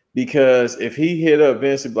rumor, because if he hit up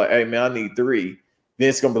Vince and be like, hey, man, I need 3,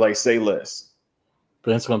 Vince going to be like, say less.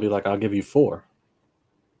 Vince going to be like, I'll give you 4.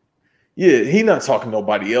 Yeah, he not talking to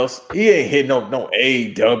nobody else. He ain't hitting no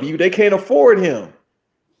AEW. They can't afford him.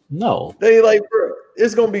 No. They like, bro,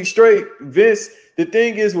 it's going to be straight. Vince, the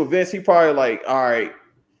thing is with Vince, he probably like, all right,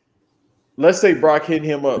 let's say Brock hitting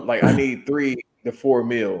him up like, I need 3 to 4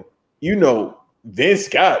 mil. Vince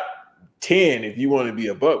got 10 if you want to be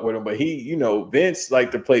a buck with him, but he, Vince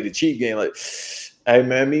like to play the cheap game. Like, hey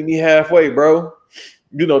man, meet me halfway, bro.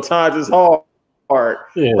 Times is hard.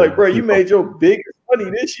 Yeah, like, bro, you made your biggest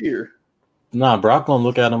money this year. Nah, Brock gonna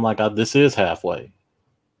look at him like this is halfway.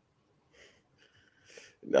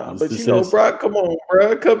 Nah, but you know, Brock, come on,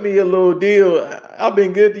 bro. Cut me a little deal. I've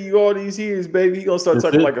been good to you all these years, baby. You gonna start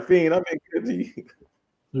talking like a fiend. I've been good to you.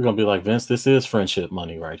 You're gonna be like, Vince, this is friendship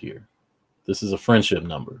money right here. This is a friendship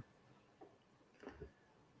number.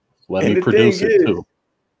 Let me produce it too.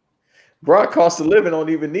 Brock cost of living don't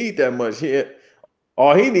even need that much.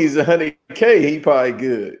 All he needs is $100K. He probably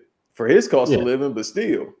good for his cost of living, but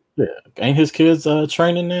still. Yeah, ain't his kids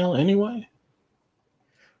training now anyway?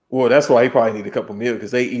 Well, that's why he probably need a couple meals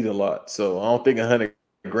because they eat a lot. So I don't think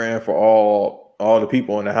 $100,000 for all the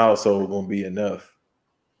people in the household gonna be enough.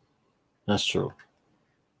 That's true.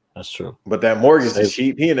 That's true. But that mortgage is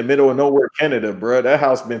cheap. He in the middle of nowhere, Canada, bro. That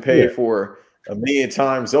house been paid for 1 million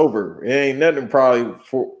times over. It ain't nothing probably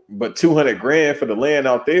but $200,000 for the land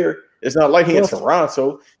out there. It's not like he in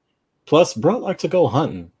Toronto. Plus, bro, like to go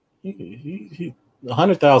hunting. He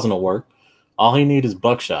 100,000 will work. All he need is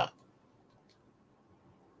buckshot.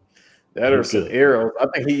 That or some arrows. I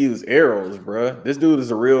think he used arrows, bro. This dude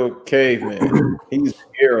is a real caveman. He used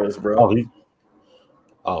arrows, bro.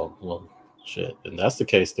 Oh, well, shit. And that's the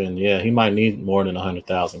case, then yeah, he might need more than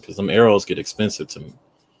 100,000 because them arrows get expensive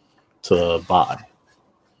to buy.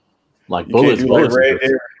 Like bullets. You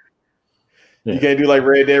can't do like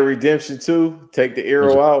Red Dead Redemption 2. Take the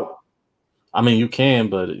arrow out. I mean, you can,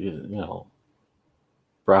 but you know,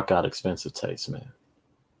 Brock got expensive taste, man.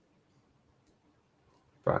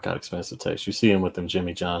 Brock got expensive taste. You see him with them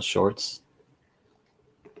Jimmy John shorts.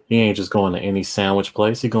 He ain't just going to any sandwich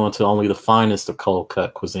place. He going to only the finest of cold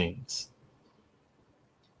cut cuisines.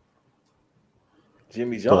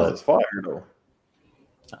 Jimmy John's is fire though.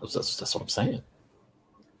 That's what I'm saying.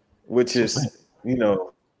 Which is, you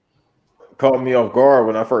know, caught me off guard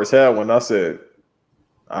when I first had one. I said,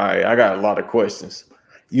 all right, I got a lot of questions.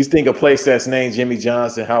 You think a place that's named Jimmy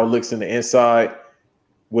John's and how it looks in the inside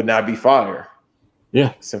would not be fire?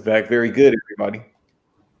 Yeah. It's in fact very good, everybody.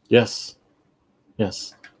 Yes.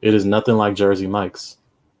 Yes. It is nothing like Jersey Mike's.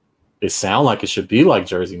 It sounds like it should be like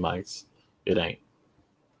Jersey Mike's. It ain't.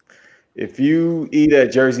 If you eat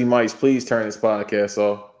at Jersey Mike's, please turn this podcast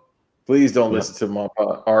off. Please don't listen to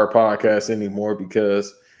our podcast anymore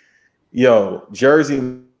because,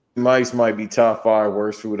 Jersey Mike's might be top 5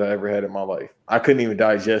 worst food I ever had in my life. I couldn't even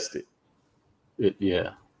digest it.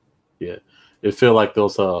 Yeah. It feel like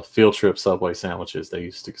those field trip Subway sandwiches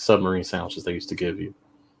submarine sandwiches they used to give you.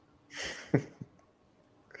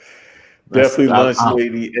 Definitely lunch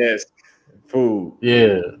lady-esque food.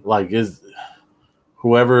 Yeah, like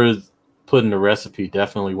whoever is putting the recipe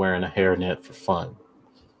definitely wearing a hairnet for fun.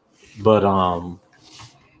 But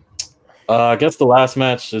I guess the last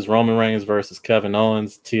match is Roman Reigns versus Kevin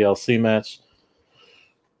Owens, TLC match.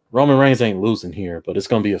 Roman Reigns ain't losing here, but it's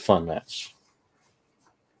gonna be a fun match.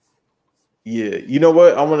 Yeah, you know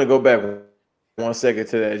what? I want to go back 1 second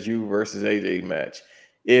to that Drew versus AJ match.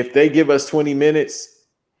 If they give us 20 minutes,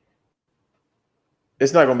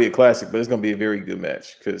 it's not going to be a classic, but it's going to be a very good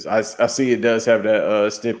match because I see it does have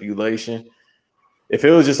that stipulation. If it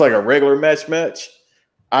was just like a regular match,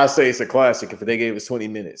 I say it's a classic if they gave us 20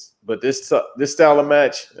 minutes. But this style of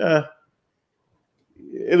match,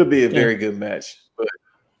 it'll be a very good match. But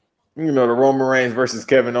the Roman Reigns versus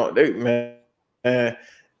Kevin Owens, man.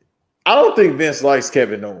 I don't think Vince likes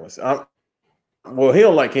Kevin Owens. Well, he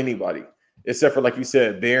don't like anybody except for, like you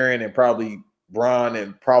said, Baron and probably Braun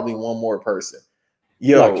and probably one more person.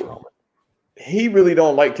 He really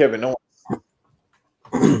don't like Kevin Owens.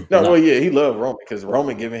 Well, yeah, he loved Roman because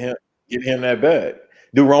Roman get him that bad.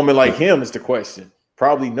 Do Roman like him is the question.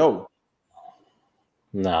 Probably no.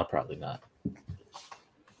 Nah, probably not.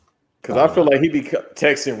 Because I feel like he be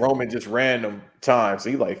texting Roman just random times.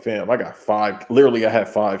 He like, fam, I got 5. Literally, I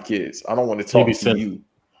have 5 kids. I don't want to talk to you.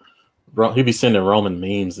 He be sending Roman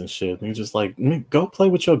memes and shit. And he's just like, go play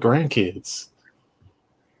with your grandkids.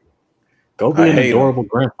 Go be an adorable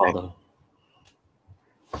grandfather.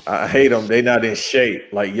 I hate them. They not in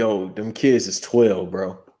shape. Like, them kids is 12,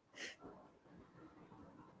 bro.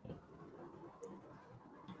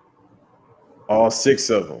 All 6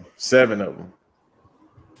 of them. 7 of them.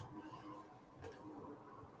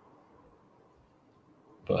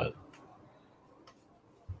 But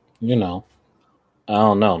I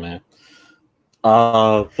don't know, man.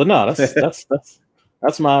 But no,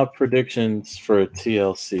 that's my predictions for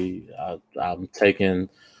TLC. I'm taking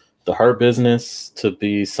the Hurt Business to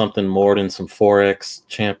be something more than some Forex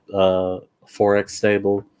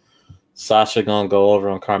stable. Sasha gonna go over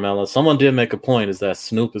on Carmella. Someone did make a point is that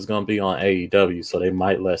Snoop is gonna be on AEW, so they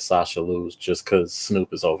might let Sasha lose just because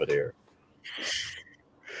Snoop is over there.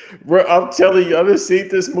 Bro, I'm telling you, I've seen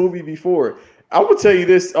this movie before. I will tell you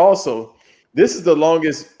this also. This is the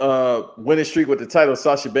longest winning streak with the title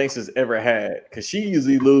Sasha Banks has ever had, because she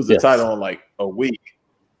usually loses the title in like a week.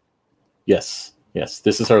 Yes.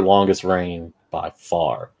 This is her longest reign by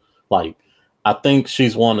far. Like, I think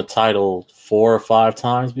she's won the title 4 or 5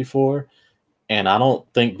 times before, and I don't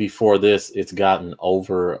think before this it's gotten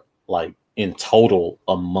over, like, in total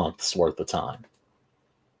a month's worth of time.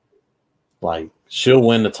 Like, she'll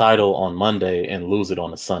win the title on Monday and lose it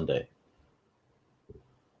on a Sunday.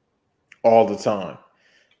 All the time.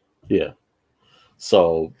 Yeah.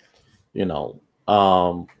 So,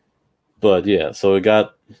 but yeah, so it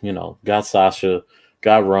got Sasha,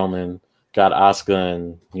 got Roman, got Asuka,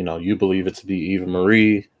 and you believe it to be Eva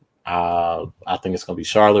Marie. I think it's gonna be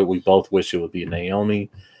Charlotte. We both wish it would be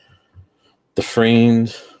Naomi. The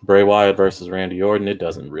Fiend, Bray Wyatt versus Randy Orton. It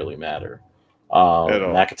doesn't really matter.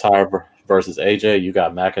 McIntyre versus AJ. You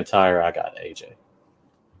got McIntyre. I got AJ.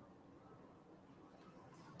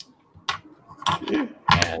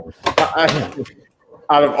 And,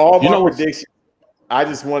 out of all my predictions, I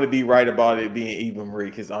just want to be right about it being Eva Marie,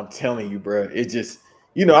 because I'm telling you, bro, it just,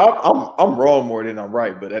 I'm wrong more than I'm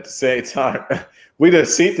right, but at the same time, we done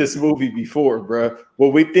seen this movie before, bro.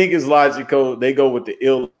 What we think is logical, they go with the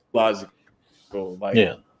illogical. Like,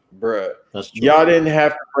 yeah, bro, that's true. Y'all didn't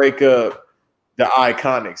have to break up the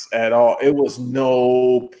Iconics at all. It was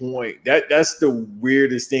no point. That's the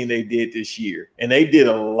weirdest thing they did this year, and they did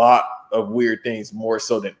a lot of weird things, more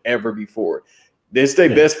so than ever before. This is their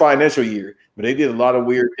best financial year, but they did a lot of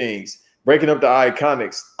weird things. Breaking up the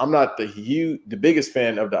Iconics. I'm not the biggest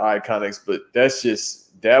fan of the Iconics, but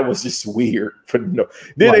that was just weird. Then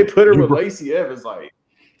they put her with Lacey Evans, like,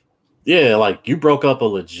 yeah, like, you broke up a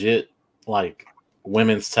legit, like,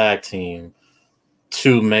 women's tag team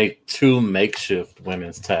to make 2 makeshift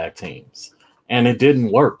women's tag teams, and it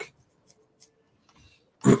didn't work.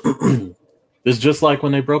 It's just like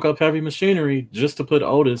when they broke up Heavy Machinery just to put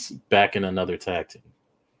Otis back in another tag team.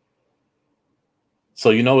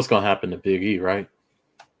 So what's going to happen to Big E, right?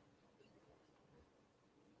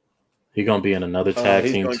 He's going to be in another tag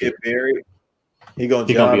team. He's going to get buried. He's going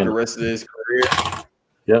to job the rest of his career.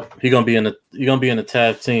 Yep, he's going to be in a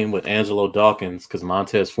tag team with Angelo Dawkins, because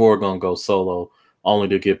Montez Ford going to go solo, only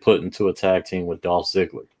to get put into a tag team with Dolph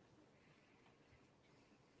Ziggler.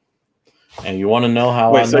 And you want to know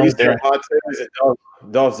how I know? You said Montez and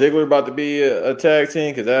Dolph Ziggler about to be a tag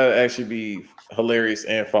team? Because that would actually be hilarious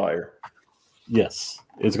and fire. Yes,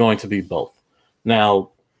 it's going to be both.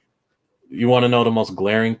 Now, you want to know the most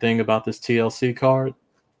glaring thing about this TLC card?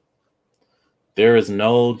 There is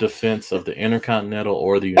no defense of the Intercontinental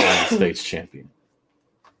or the United States champion.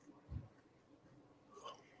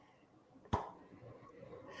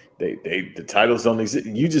 The titles don't exist.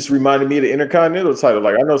 You just reminded me of the Intercontinental title.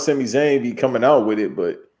 Like, I know Sami Zayn be coming out with it,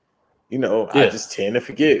 but I just tend to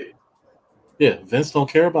forget. Yeah, Vince don't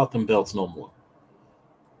care about them belts no more.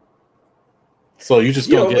 So you just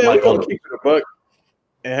don't get like on keep it a buck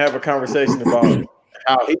and have a conversation about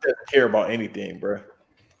how he doesn't care about anything, bro.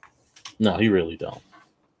 No, he really don't.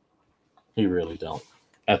 He really don't.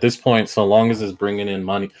 At this point, so long as it's bringing in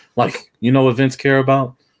money, like, what Vince care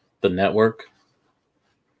about? The network.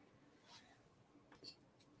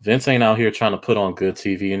 Vince ain't out here trying to put on good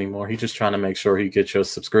TV anymore. He's just trying to make sure he gets your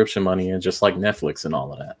subscription money in, just like Netflix and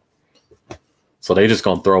all of that. So they just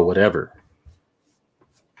gonna throw whatever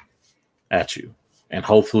at you, and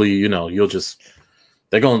hopefully, you'll just.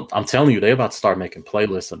 I'm telling you, they about to start making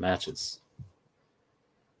playlists of matches.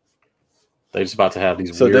 They just about to have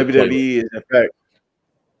these. So weird WWE is in fact.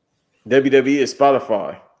 WWE is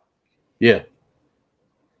Spotify. Yeah.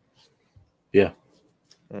 Yeah.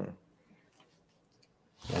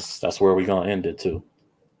 That's where we're gonna end it too.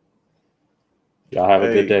 Y'all have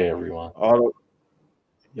a good day, everyone.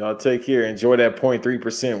 Y'all take care. Enjoy that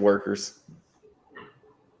 0.3%, workers.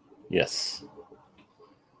 Yes.